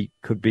with me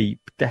could be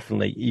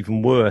definitely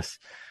even worse.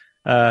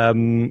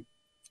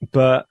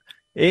 But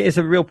it is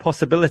a real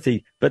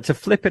possibility. But to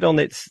flip it on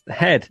its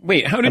head.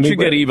 Wait, how did you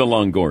get Eva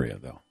Longoria,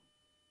 though?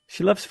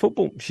 She loves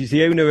football. She's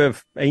the owner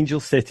of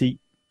Angel City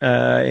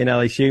in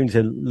LA. She owns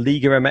a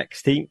Liga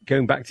MX team,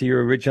 going back to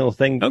your original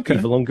thing. Okay.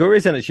 Eva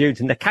Longoria's in it. She owns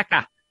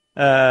Nakaka,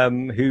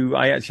 who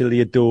I actually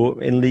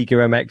adore in Liga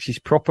MX. She's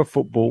proper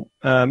football.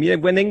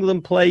 When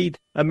England played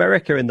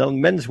America in the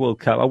Men's World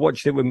Cup, I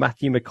watched it with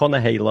Matthew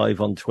McConaughey live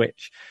on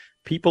Twitch.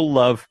 People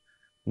love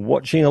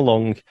watching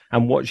along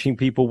and watching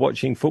people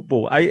watching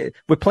football.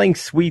 We're playing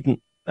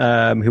Sweden,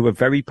 who are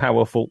very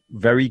powerful,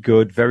 very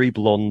good, very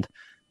blonde.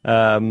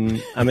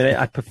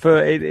 I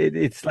prefer it.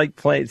 It's like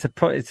play.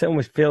 It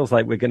almost feels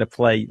like we're going to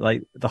play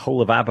like the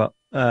whole of ABBA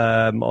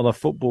on a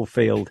football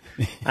field.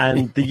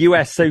 And the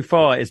US so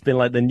far has been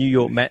like the New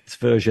York Mets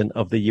version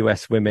of the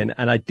US women.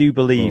 And I do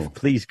believe,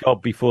 please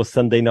God, before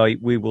Sunday night,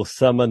 we will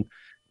summon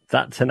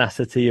that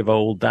tenacity of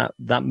old, that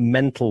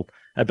mental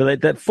ability.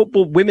 That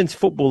women's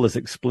football has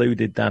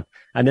exploded, Dan.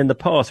 And in the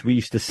past, we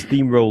used to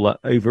steamroller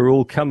over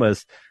all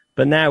comers,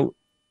 but now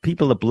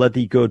people are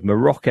bloody good.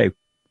 Morocco,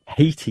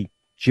 Haiti,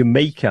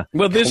 Jamaica.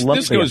 Well, this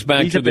goes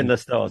back These to have been the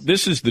stars.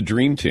 This is the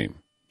dream team.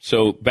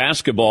 So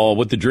basketball,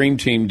 what the dream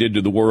team did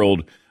to the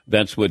world,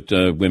 that's what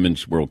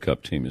women's World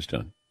Cup team has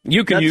done.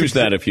 You can use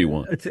that if you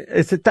want.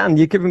 Dan,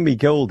 you're giving me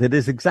gold. It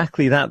is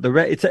exactly that.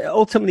 It's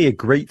ultimately a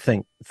great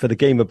thing for the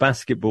game of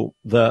basketball.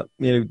 The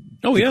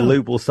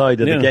global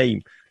side of the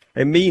game.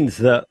 It means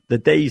that the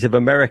days of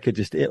America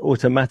just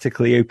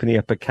automatically opening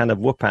up a can of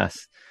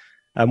whoop-ass.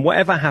 And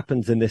whatever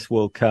happens in this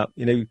World Cup,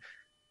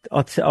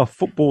 our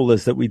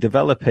footballers that we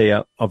develop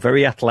here are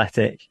very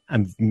athletic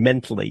and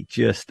mentally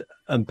just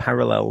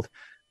unparalleled.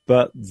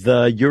 But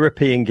the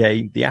European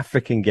game, the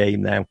African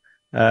game now,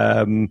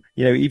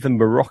 even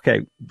Morocco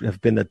have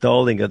been the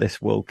darling of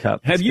this World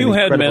Cup. Have you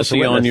had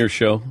Messi on your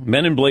show?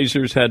 Men in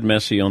Blazers had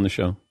Messi on the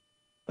show.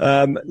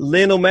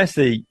 Lionel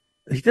Messi,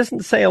 he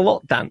doesn't say a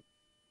lot, Dan.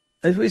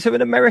 Is there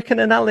an American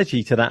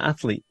analogy to that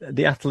athlete?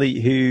 The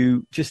athlete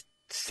who just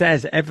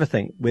says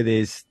everything with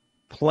his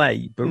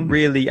play, but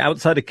really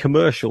outside of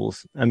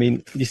commercials. I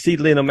mean, you see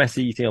Lionel Messi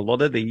eating a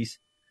lot of these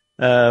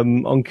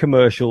on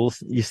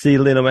commercials. You see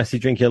Lionel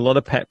Messi drinking a lot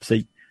of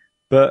Pepsi,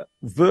 but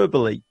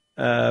verbally,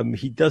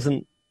 he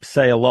doesn't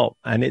say a lot,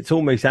 and it's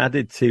almost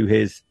added to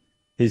his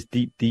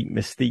deep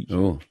mystique.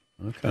 Oh,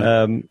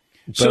 okay.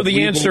 So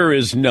the answer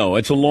is no.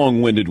 It's a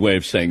long-winded way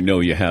of saying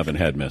no. You haven't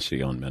had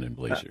Messi on Men in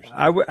Blazers,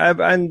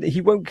 and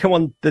he won't come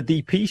on the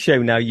DP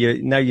show now.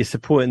 You're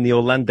supporting the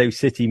Orlando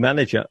City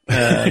manager.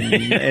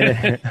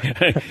 That's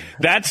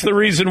the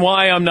reason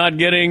why I'm not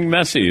getting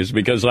Messi, is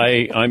because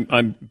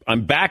I'm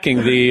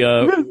backing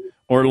the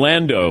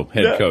Orlando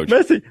head coach.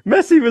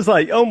 Messi was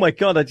like, oh my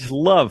God, I just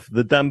love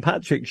the Dan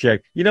Patrick show.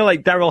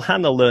 Like Daryl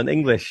Hannah learned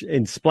English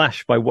in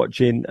Splash by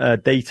watching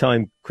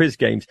daytime quiz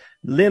games.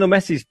 Lionel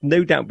Messi's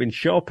no doubt been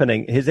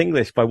sharpening his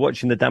English by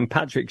watching the Dan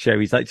Patrick show.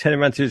 He's like turning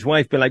around to his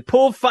wife, being like,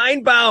 Paul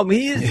Feinbaum,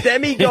 he is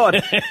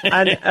demigod.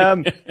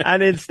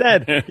 and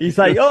instead he's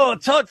like, oh,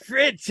 Todd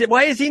Fritz,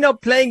 why is he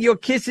not playing Your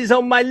Kisses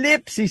on My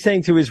Lips? He's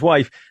saying to his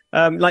wife.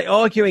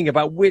 Arguing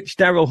about which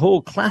Daryl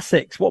Hall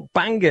classics, what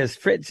bangers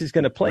Fritz is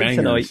going to play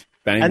tonight.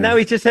 Bangers. And now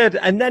he just heard,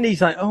 and then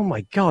he's like, oh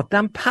my God,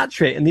 Dan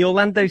Patrick and the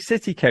Orlando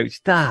City coach.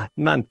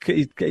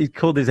 He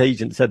called his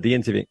agent, said the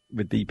interview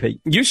with DP.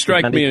 You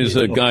strike me as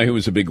a guy who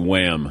was a big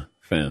Wham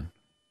fan.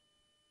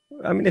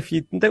 I mean, if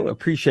you don't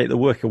appreciate the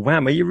work of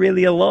Wham, are you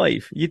really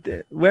alive?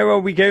 Where are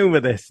we going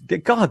with this?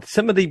 God,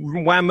 some of the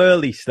Wham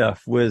early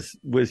stuff was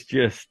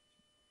just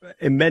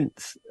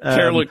immense.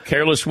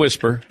 Careless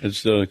Whisper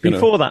is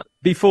before that.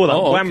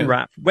 Oh, Wham okay.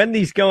 Rap. When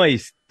these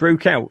guys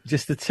broke out,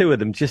 just the two of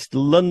them, just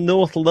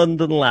North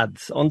London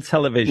lads on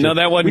television. No,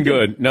 that wasn't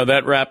good. No,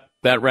 that rap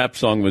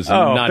song was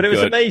not but it was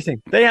good.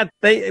 amazing.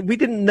 We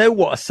didn't know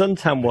what a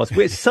suntan was.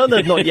 Sun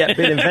had not yet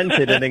been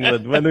invented in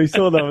England when we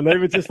saw them, and they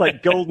were just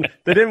like golden.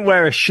 They didn't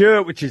wear a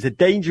shirt, which is a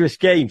dangerous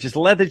game. Just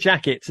leather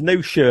jackets,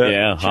 no shirt,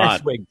 chest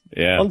hot. wig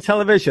Yeah. on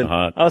television.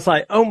 Hot. I was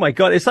like, oh my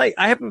God. It's like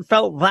I haven't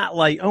felt that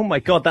like, oh my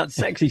God, that's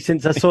sexy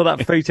since I saw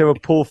that photo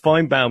of Paul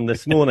Feinbaum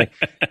this morning.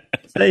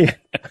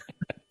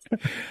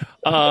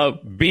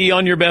 Be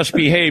on your best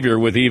behavior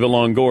with Eva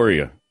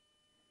Longoria.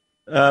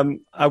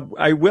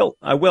 I will.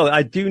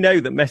 I do know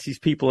that Messi's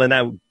people are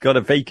now got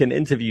a vacant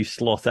interview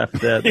slot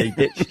after they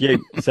ditched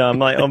you. So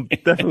I'm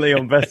definitely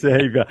on best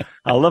behavior.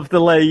 I love the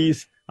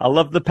Lays. I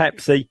love the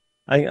Pepsi.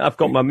 I've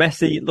got my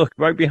Messi, look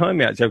right behind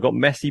me. Actually, I've got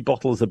Messi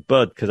bottles of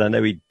Bud because I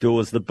know he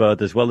adores the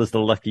Bud as well as the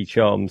Lucky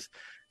Charms.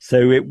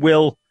 So it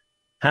will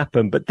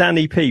happen. But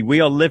Danny P,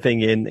 we are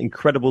living in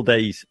incredible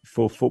days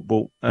for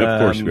football. Of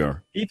course we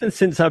are. Even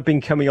since I've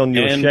been coming on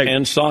your show.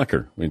 And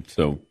soccer.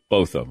 So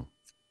both of them.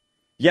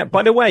 Yeah,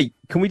 by the way,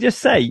 can we just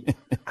say,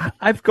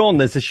 I've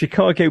gone as a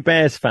Chicago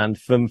Bears fan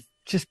from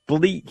just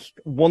bleak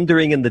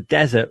wandering in the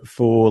desert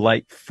for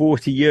like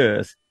 40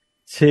 years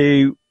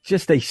to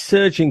just a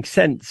surging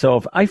sense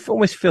of, I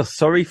almost feel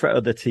sorry for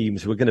other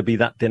teams who are going to be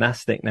that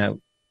dynastic now.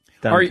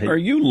 Are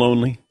you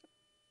lonely?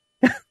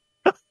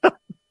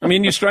 I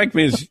mean, you strike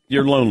me as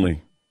you're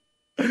lonely.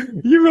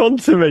 You're on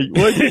to me.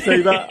 Why did you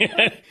say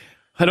that?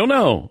 I don't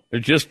know.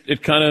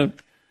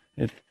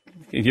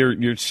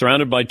 You're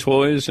surrounded by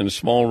toys in a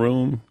small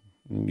room.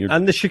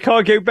 And the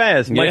Chicago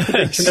Bears, my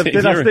prediction of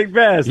dynastic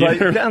Bears. Like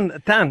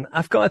Dan,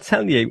 I've got to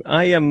tell you,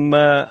 I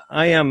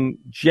am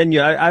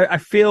genuine. I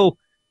feel.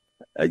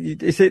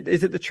 Is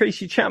it the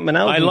Tracy Chapman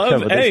album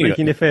cover that's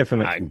making you fear for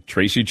me?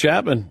 Tracy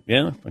Chapman,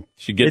 yeah,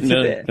 she getting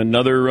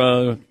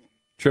another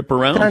trip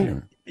around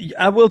Dan, here.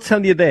 I will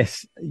tell you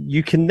this: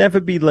 you can never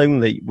be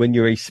lonely when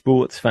you're a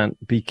sports fan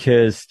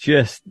because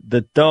just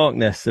the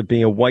darkness of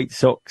being a White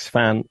Sox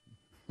fan,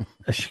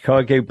 a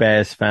Chicago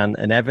Bears fan,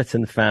 an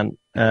Everton fan.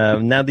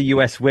 Now the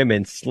US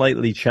women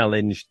slightly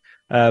challenged.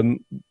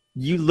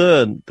 You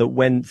learn that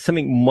when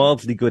something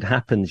mildly good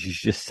happens, you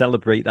should just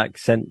celebrate that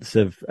sense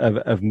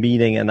of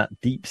meaning and that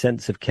deep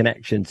sense of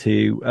connection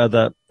to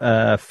other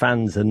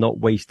fans and not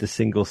waste a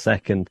single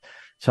second.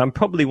 So I'm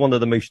probably one of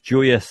the most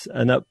joyous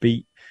and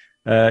upbeat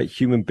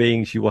human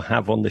beings you will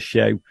have on the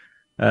show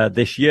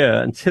this year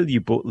until you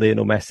book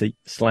Lionel Messi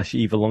 /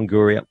 Eva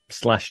Longoria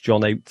 /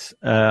 John Oates.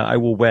 I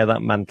will wear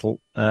that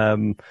mantle.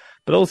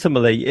 But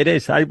ultimately, it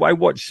is. I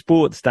watch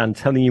sports, Dan,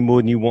 telling you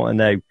more than you want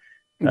to know.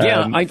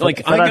 Yeah, I got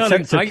a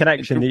sense of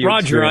connection.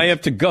 Roger, I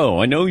have to go.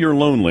 I know you're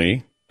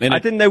lonely. I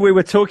didn't know we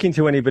were talking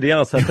to anybody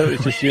else. I thought it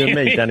was just you and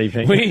me, Danny.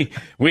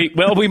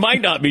 We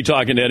might not be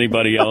talking to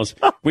anybody else.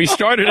 We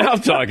started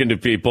out talking to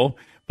people,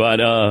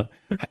 but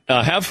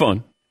have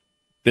fun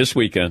this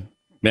weekend.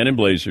 Men in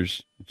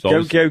Blazers.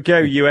 Go,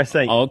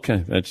 USA.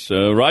 Okay, that's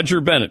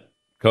Roger Bennett,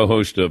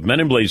 co-host of Men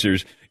in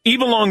Blazers.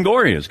 Eva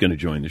Longoria is going to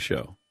join the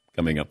show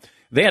coming up.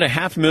 They had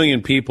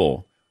 500,000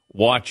 people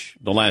watch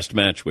the last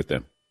match with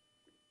them.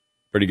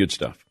 Pretty good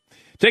stuff.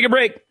 Take a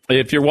break.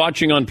 If you're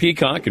watching on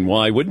Peacock, and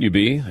why wouldn't you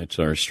be? It's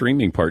our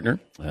streaming partner.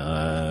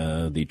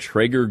 The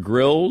Traeger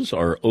grills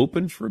are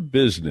open for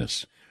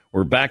business.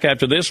 We're back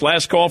after this.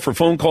 Last call for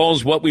phone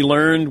calls, what we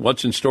learned,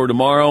 what's in store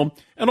tomorrow,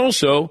 and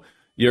also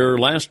your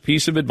last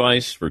piece of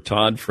advice for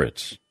Todd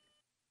Fritz.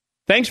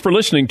 Thanks for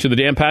listening to the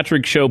Dan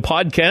Patrick Show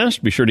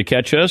podcast. Be sure to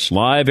catch us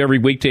live every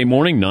weekday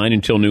morning, 9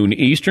 until noon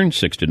Eastern,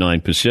 6 to 9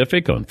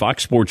 Pacific on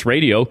Fox Sports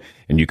Radio.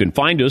 And you can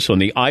find us on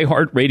the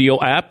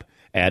iHeartRadio app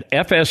at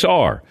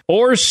FSR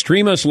or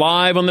stream us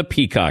live on the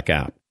Peacock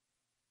app.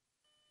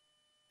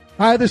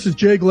 Hi, this is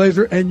Jay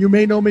Glazer, and you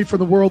may know me from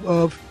the world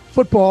of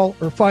football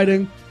or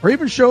fighting or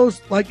even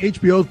shows like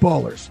HBO's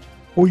Ballers.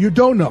 What you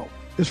don't know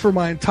is for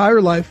my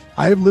entire life,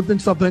 I have lived in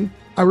something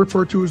I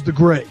refer to as the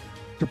gray.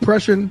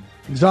 Depression,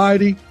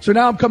 anxiety. So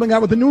now I'm coming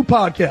out with a new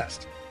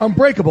podcast,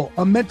 Unbreakable,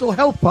 a mental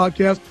health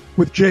podcast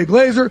with Jay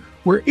Glazer,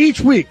 where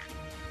each week,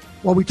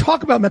 while we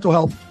talk about mental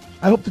health,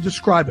 I hope to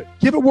describe it,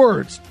 give it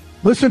words.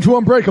 Listen to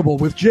Unbreakable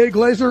with Jay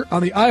Glazer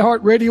on the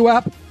iHeartRadio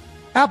app,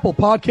 Apple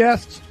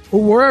Podcasts,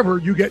 or wherever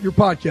you get your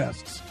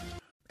podcasts.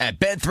 At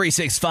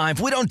Bet365,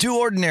 we don't do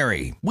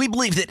ordinary. We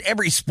believe that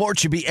every sport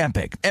should be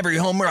epic. Every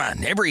home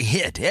run, every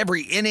hit,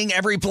 every inning,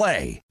 every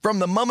play. From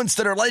the moments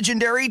that are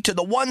legendary to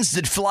the ones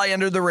that fly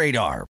under the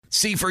radar.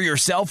 See for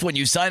yourself when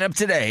you sign up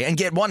today and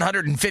get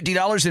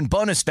 $150 in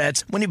bonus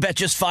bets when you bet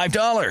just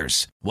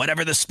 $5.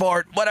 Whatever the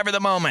sport, whatever the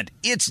moment,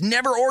 it's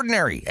never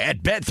ordinary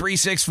at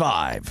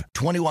Bet365.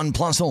 21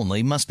 plus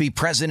only. Must be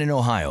present in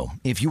Ohio.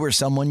 If you or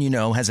someone you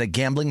know has a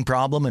gambling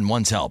problem and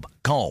wants help,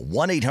 call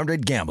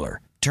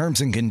 1-800-GAMBLER.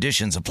 Terms and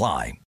conditions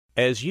apply.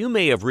 As you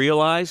may have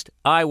realized,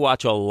 I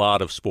watch a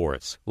lot of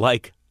sports.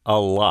 Like, a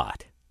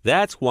lot.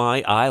 That's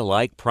why I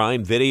like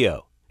Prime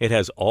Video. It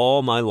has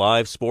all my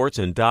live sports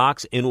and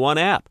docs in one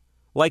app.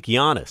 like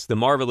Giannis, The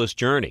Marvelous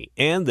Journey,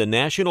 and the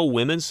National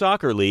Women's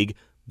Soccer League,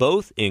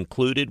 both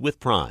included with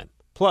Prime.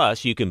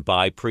 Plus, you can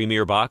buy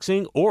Premier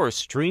Boxing or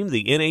stream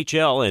the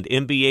NHL and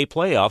NBA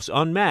playoffs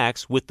on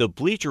Max with the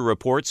Bleacher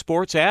Report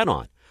Sports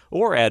add-on,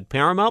 or add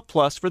Paramount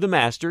Plus for the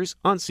Masters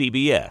on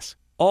CBS.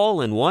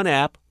 All in one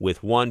app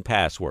with one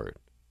password.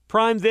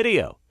 Prime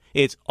Video.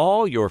 It's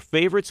all your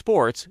favorite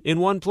sports in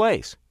one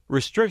place.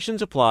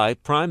 Restrictions apply.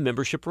 Prime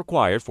membership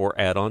required for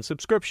add-on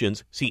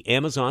subscriptions. See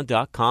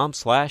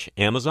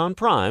Amazon.com/Amazon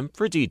Prime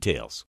for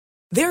details.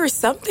 There are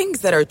some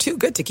things that are too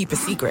good to keep a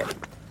secret.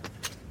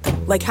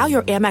 Like how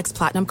your Amex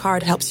Platinum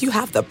card helps you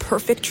have the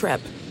perfect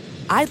trip.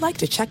 I'd like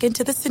to check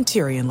into the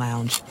Centurion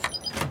Lounge.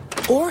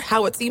 Or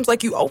how it seems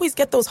like you always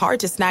get those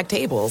hard-to-snag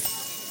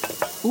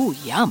tables. Ooh,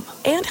 yum.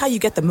 And how you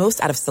get the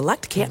most out of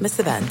select can't-miss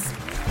events.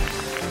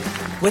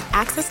 With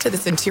access to the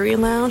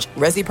Centurion Lounge,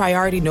 Resi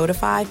Priority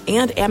Notified,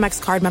 and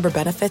Amex card member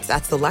benefits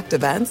at select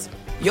events,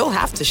 you'll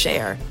have to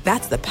share.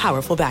 That's the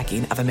powerful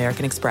backing of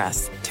American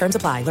Express. Terms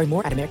apply. Learn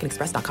more at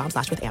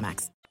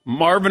americanexpress.com/withAmex.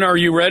 Marvin, are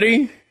you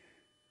ready?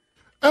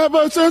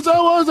 Ever since I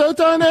was a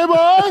tiny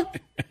boy.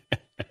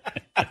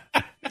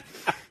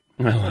 I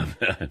love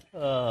that.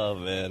 Oh,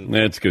 man.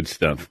 That's good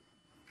stuff.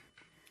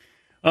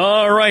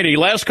 All righty,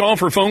 last call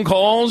for phone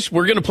calls.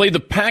 We're going to play the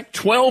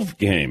Pac-12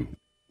 game.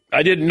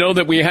 I didn't know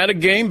that we had a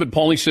game, but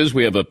Paulie says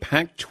we have a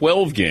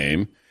Pac-12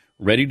 game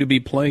ready to be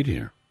played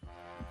here.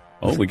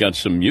 Oh, we got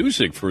some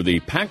music for the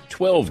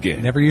Pac-12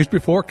 game. Never used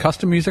before,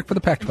 custom music for the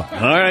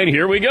Pac-12. All right,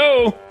 here we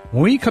go.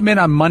 When we come in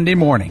on Monday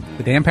morning,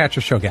 the Dan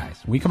Patrick Show guys,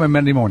 when we come in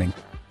Monday morning,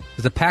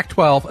 does the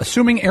Pac-12,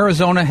 assuming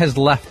Arizona has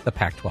left the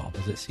Pac-12,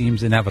 as it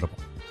seems inevitable,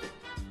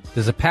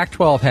 does the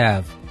Pac-12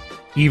 have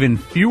even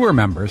fewer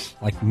members,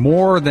 like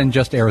more than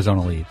just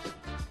Arizona leaves?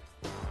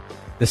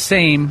 The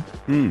same,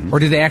 or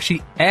do they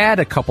actually add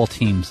a couple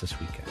teams this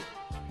weekend?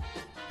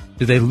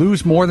 Do they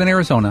lose more than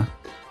Arizona,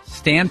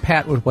 stand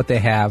pat with what they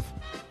have,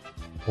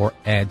 or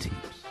add teams?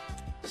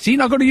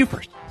 Seton, I'll go to you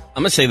first.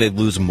 I'm going to say they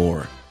lose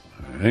more.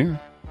 All right.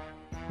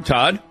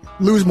 Todd?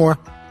 Lose more.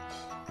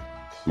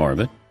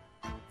 Marvin?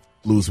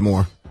 Lose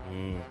more.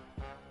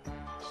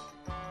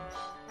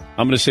 I'm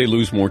going to say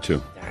lose more,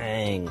 too.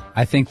 Dang.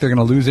 I think they're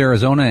going to lose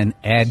Arizona and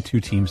add 2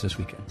 teams this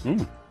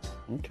weekend.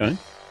 Okay.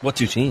 What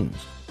 2 teams?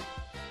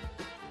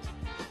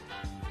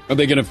 Are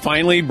they going to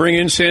finally bring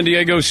in San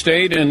Diego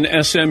State and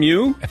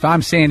SMU? If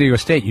I'm San Diego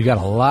State, you got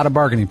a lot of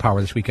bargaining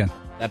power this weekend.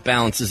 That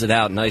balances it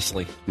out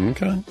nicely.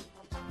 Okay.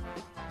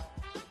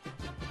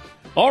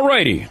 All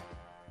righty.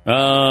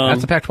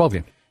 That's the Pac-12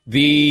 game.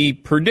 The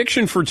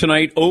prediction for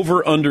tonight,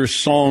 over under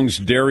songs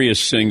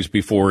Darius sings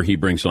before he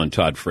brings on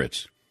Todd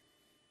Fritz.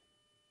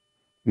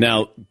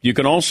 Now, you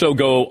can also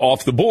go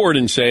off the board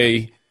and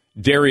say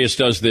Darius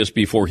does this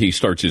before he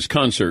starts his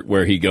concert,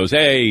 where he goes,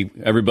 hey,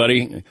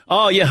 everybody.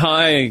 Oh, yeah,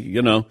 hi.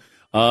 You know,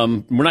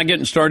 we're not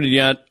getting started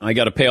yet. I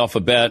got to pay off a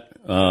bet.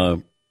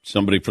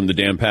 Somebody from the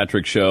Dan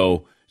Patrick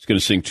Show is going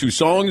to sing 2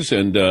 songs,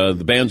 and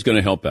the band's going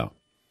to help out.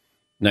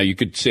 Now, you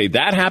could say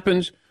that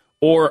happens,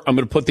 or I'm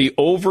going to put the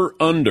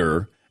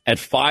over-under at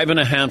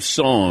 5.5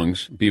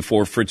 songs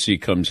before Fritzy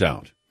comes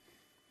out.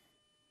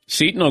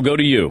 Seton, I'll go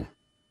to you.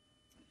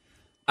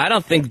 I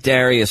don't think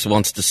Darius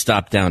wants to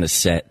stop down his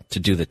set to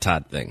do the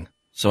Todd thing.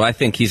 So I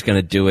think he's going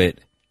to do it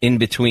in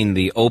between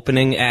the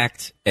opening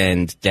act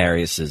and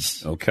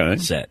Darius's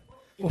set.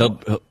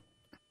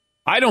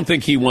 I don't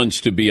think he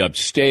wants to be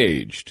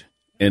upstaged,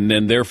 and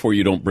then therefore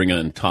you don't bring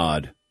on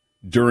Todd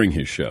during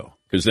his show,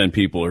 because then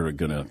people are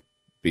going to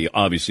be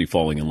obviously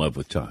falling in love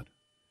with Todd.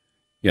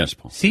 Yes,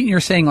 Paul. See,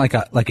 you're saying like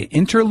an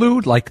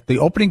interlude, like the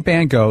opening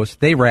band goes,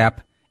 they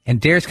rap, and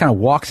Darius kind of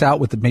walks out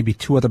with maybe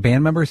 2 other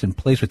band members and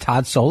plays with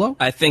Todd solo?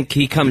 I think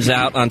he comes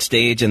out on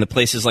stage and the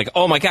place is like,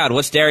 oh my God,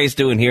 what's Darius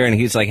doing here? And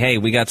he's like, hey,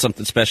 we got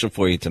something special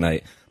for you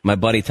tonight. My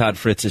buddy Todd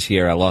Fritz is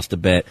here. I lost a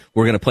bet.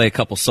 We're going to play a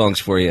couple songs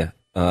for you.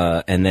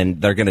 And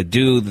then they're going to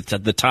do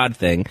the Todd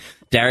thing.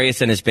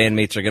 Darius and his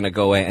bandmates are going to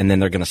go away, and then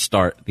they're going to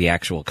start the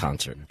actual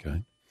concert.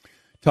 Okay.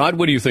 Todd,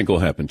 what do you think will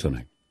happen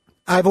tonight?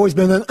 I've always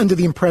been under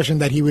the impression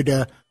that he would,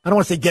 I don't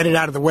want to say get it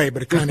out of the way,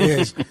 but it kind of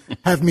is,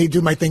 have me do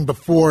my thing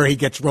before he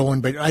gets rolling.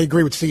 But I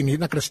agree with Seton. He's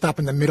not going to stop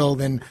in the middle,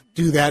 then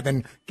do that,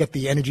 then get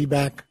the energy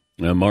back.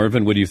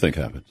 Marvin, what do you think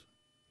happens?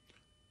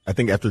 I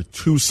think after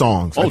 2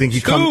 songs. Oh, I think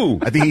he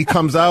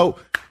comes out,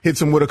 hits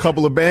him with a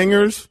couple of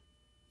bangers.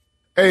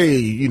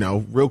 Hey,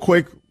 real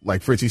quick,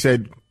 like Fritzy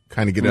said,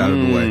 kind of get it out of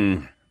the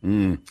way.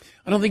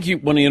 I don't think you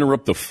want to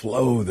interrupt the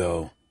flow,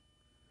 though.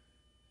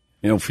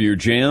 For your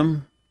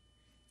jam.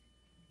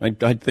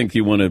 I think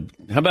you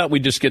want to. How about we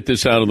just get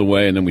this out of the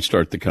way and then we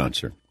start the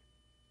concert?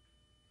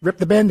 Rip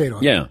the Band-Aid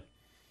off. Yeah.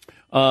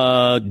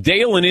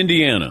 Dale in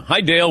Indiana.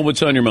 Hi, Dale.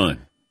 What's on your mind?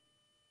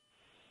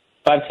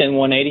 5'10",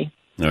 180.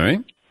 All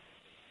right.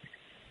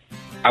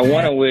 I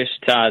want to wish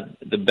Todd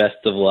the best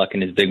of luck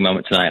in his big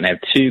moment tonight, and I have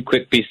 2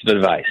 quick pieces of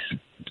advice.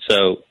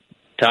 So,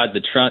 Todd,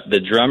 the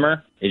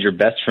drummer is your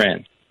best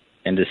friend,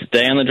 and to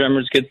stay on the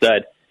drummer's good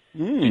side,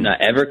 do not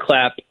ever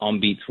clap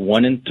on beats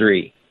 1 and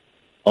 3.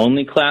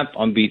 Only clap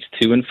on beats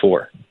 2 and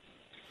 4.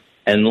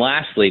 And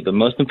lastly, but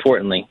most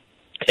importantly,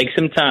 take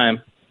some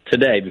time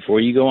today before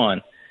you go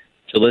on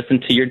to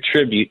listen to your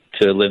tribute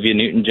to Olivia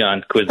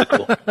Newton-John,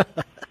 Quizzical,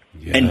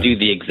 and do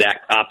the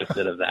exact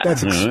opposite of that.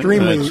 That's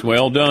extremely That's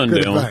well done,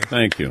 good Dale. advice.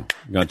 Thank you.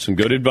 Got some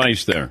good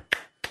advice there.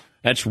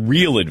 That's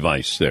real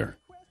advice there.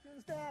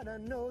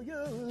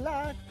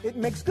 It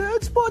makes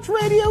good sports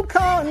radio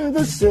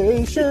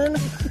conversation.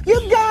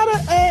 You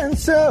gotta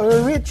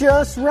answer it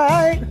just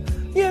right.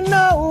 You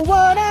know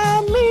what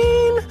I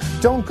mean.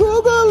 Don't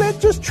Google it,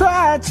 just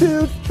try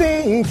to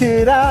think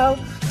it out.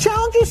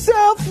 Challenge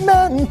yourself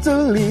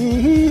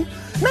mentally.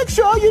 Make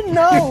sure you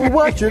know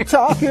what you're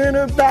talking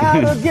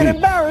about, or get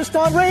embarrassed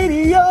on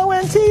radio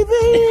and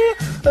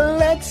TV.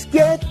 Let's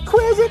get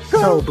quizzical.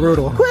 So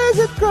brutal.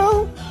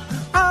 Quizzical.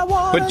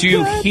 But do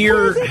you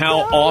hear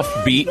how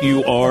offbeat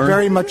you are?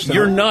 Very much so.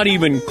 You're not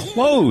even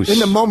close. In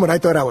the moment, I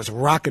thought I was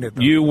rocking it.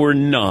 You were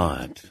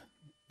not.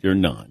 You're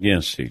not.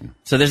 Yes, Seton.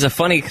 So there's a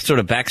funny sort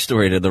of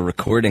backstory to the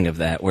recording of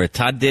that, where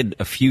Todd did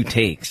a few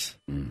takes.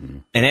 Mm-hmm.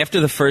 And after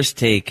the first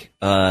take,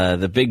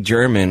 the big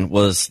German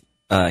was...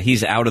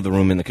 he's out of the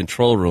room in the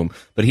control room,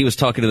 but he was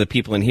talking to the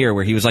people in here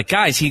where he was like,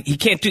 guys, he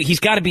can't do, he's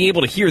got to be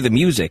able to hear the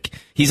music.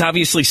 He's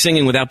obviously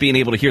singing without being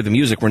able to hear the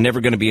music. We're never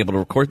going to be able to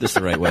record this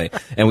the right way.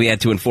 And we had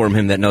to inform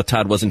him that no,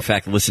 Todd was in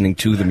fact listening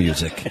to the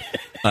music.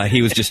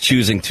 He was just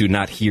choosing to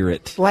not hear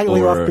it.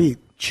 Slightly offbeat.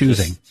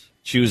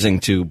 Choosing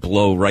to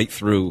blow right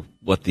through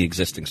what the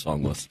existing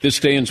song was. This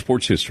day in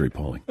sports history,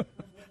 Paulie. Can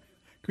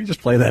we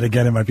just play that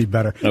again? It might be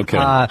better. Okay.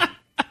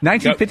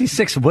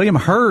 1956, William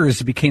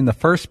Hers became the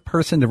first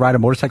person to ride a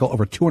motorcycle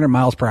over 200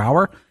 miles per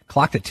hour,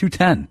 clocked at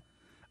 210.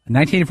 In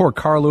 1984,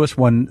 Carl Lewis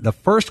won the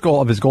first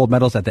goal of his gold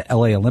medals at the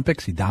LA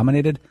Olympics. He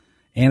dominated.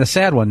 And a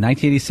sad one,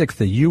 1986,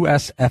 the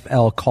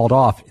USFL called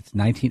off its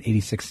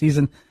 1986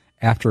 season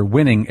after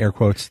winning, air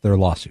quotes, their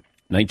lawsuit.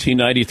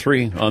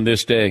 1993, on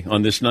this day,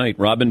 on this night,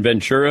 Robin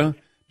Ventura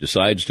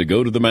decides to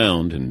go to the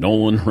mound, and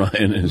Nolan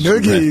Ryan is...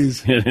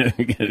 Noogies.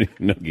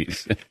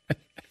 Noogies.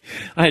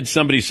 I had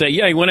somebody say,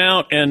 yeah, he went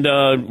out and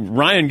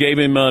Ryan gave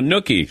him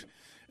nookies.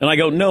 And I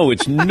go, no,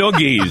 it's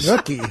noogies,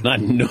 not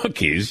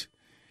nookies.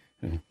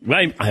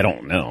 I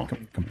don't know.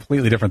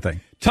 Completely different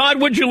thing.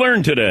 Todd, what'd you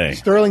learn today?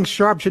 Sterling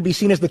Sharp should be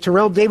seen as the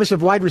Terrell Davis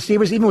of wide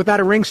receivers. Even without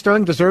a ring,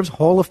 Sterling deserves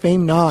Hall of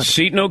Fame nod.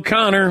 Seton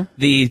O'Connor.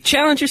 The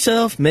challenge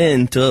yourself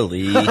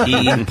mentally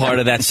part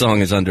of that song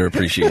is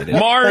underappreciated.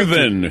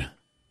 Marvin.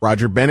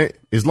 Roger Bennett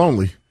is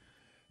lonely.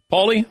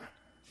 Paulie?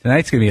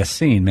 Tonight's going to be a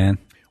scene, man.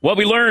 What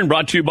we learned,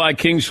 brought to you by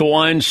King's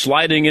Hawaiian,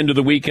 sliding into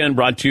the weekend,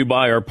 brought to you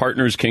by our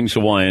partners, King's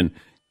Hawaiian.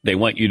 They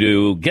want you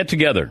to get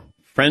together,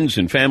 friends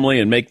and family,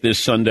 and make this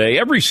Sunday,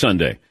 every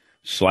Sunday,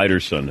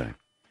 Slider Sunday.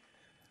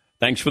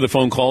 Thanks for the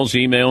phone calls,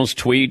 emails,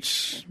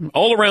 tweets,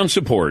 all-around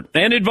support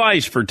and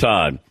advice for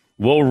Todd.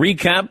 We'll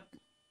recap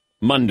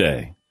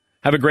Monday.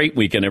 Have a great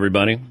weekend,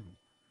 everybody.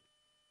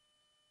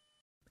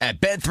 At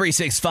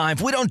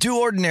Bet365, we don't do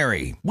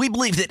ordinary. We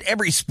believe that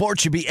every sport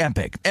should be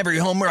epic. Every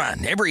home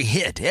run, every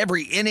hit,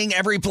 every inning,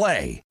 every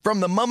play. From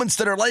the moments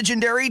that are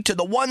legendary to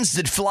the ones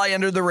that fly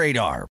under the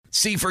radar.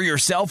 See for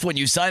yourself when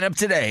you sign up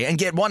today and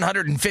get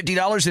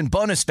 $150 in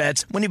bonus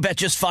bets when you bet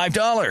just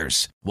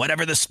 $5.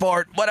 Whatever the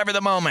sport, whatever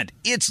the moment,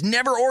 it's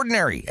never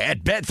ordinary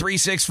at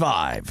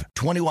Bet365.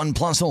 21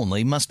 plus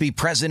only. Must be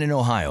present in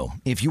Ohio.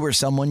 If you or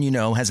someone you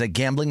know has a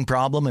gambling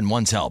problem and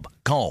wants help,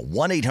 call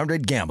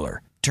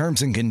 1-800-GAMBLER.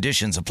 Terms and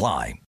conditions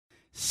apply.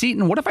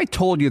 Seton, what if I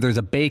told you there's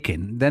a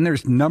bacon, then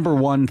there's number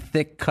one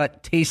thick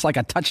cut, tastes like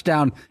a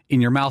touchdown in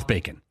your mouth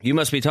bacon? You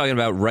must be talking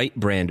about Wright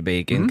brand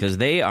bacon, because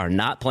they are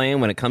not playing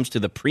when it comes to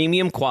the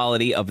premium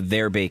quality of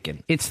their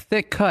bacon. It's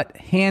thick cut,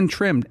 hand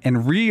trimmed,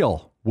 and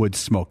real wood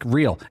smoke.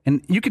 Real.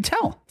 And you can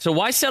tell. So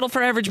why settle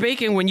for average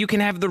bacon when you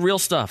can have the real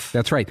stuff?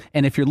 That's right.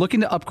 And if you're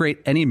looking to upgrade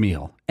any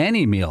meal,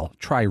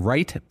 try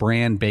Wright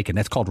brand bacon.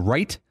 That's called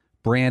Wright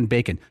brand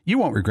bacon. You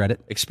won't regret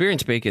it.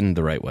 Experience bacon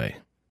the right way.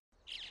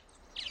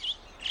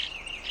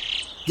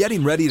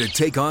 Getting ready to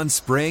take on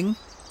spring?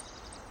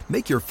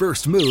 Make your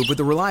first move with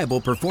the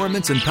reliable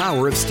performance and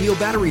power of Steel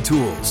battery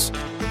tools.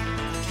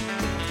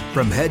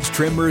 From hedge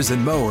trimmers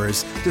and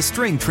mowers to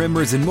string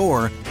trimmers and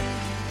more,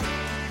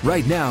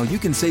 right now you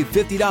can save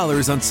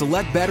 $50 on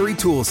select battery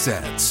tool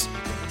sets.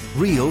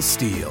 Real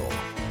Steel.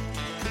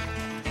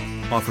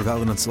 Offer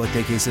valid on select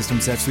AK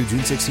system sets through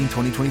June 16,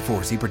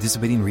 2024. See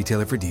participating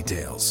retailer for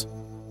details.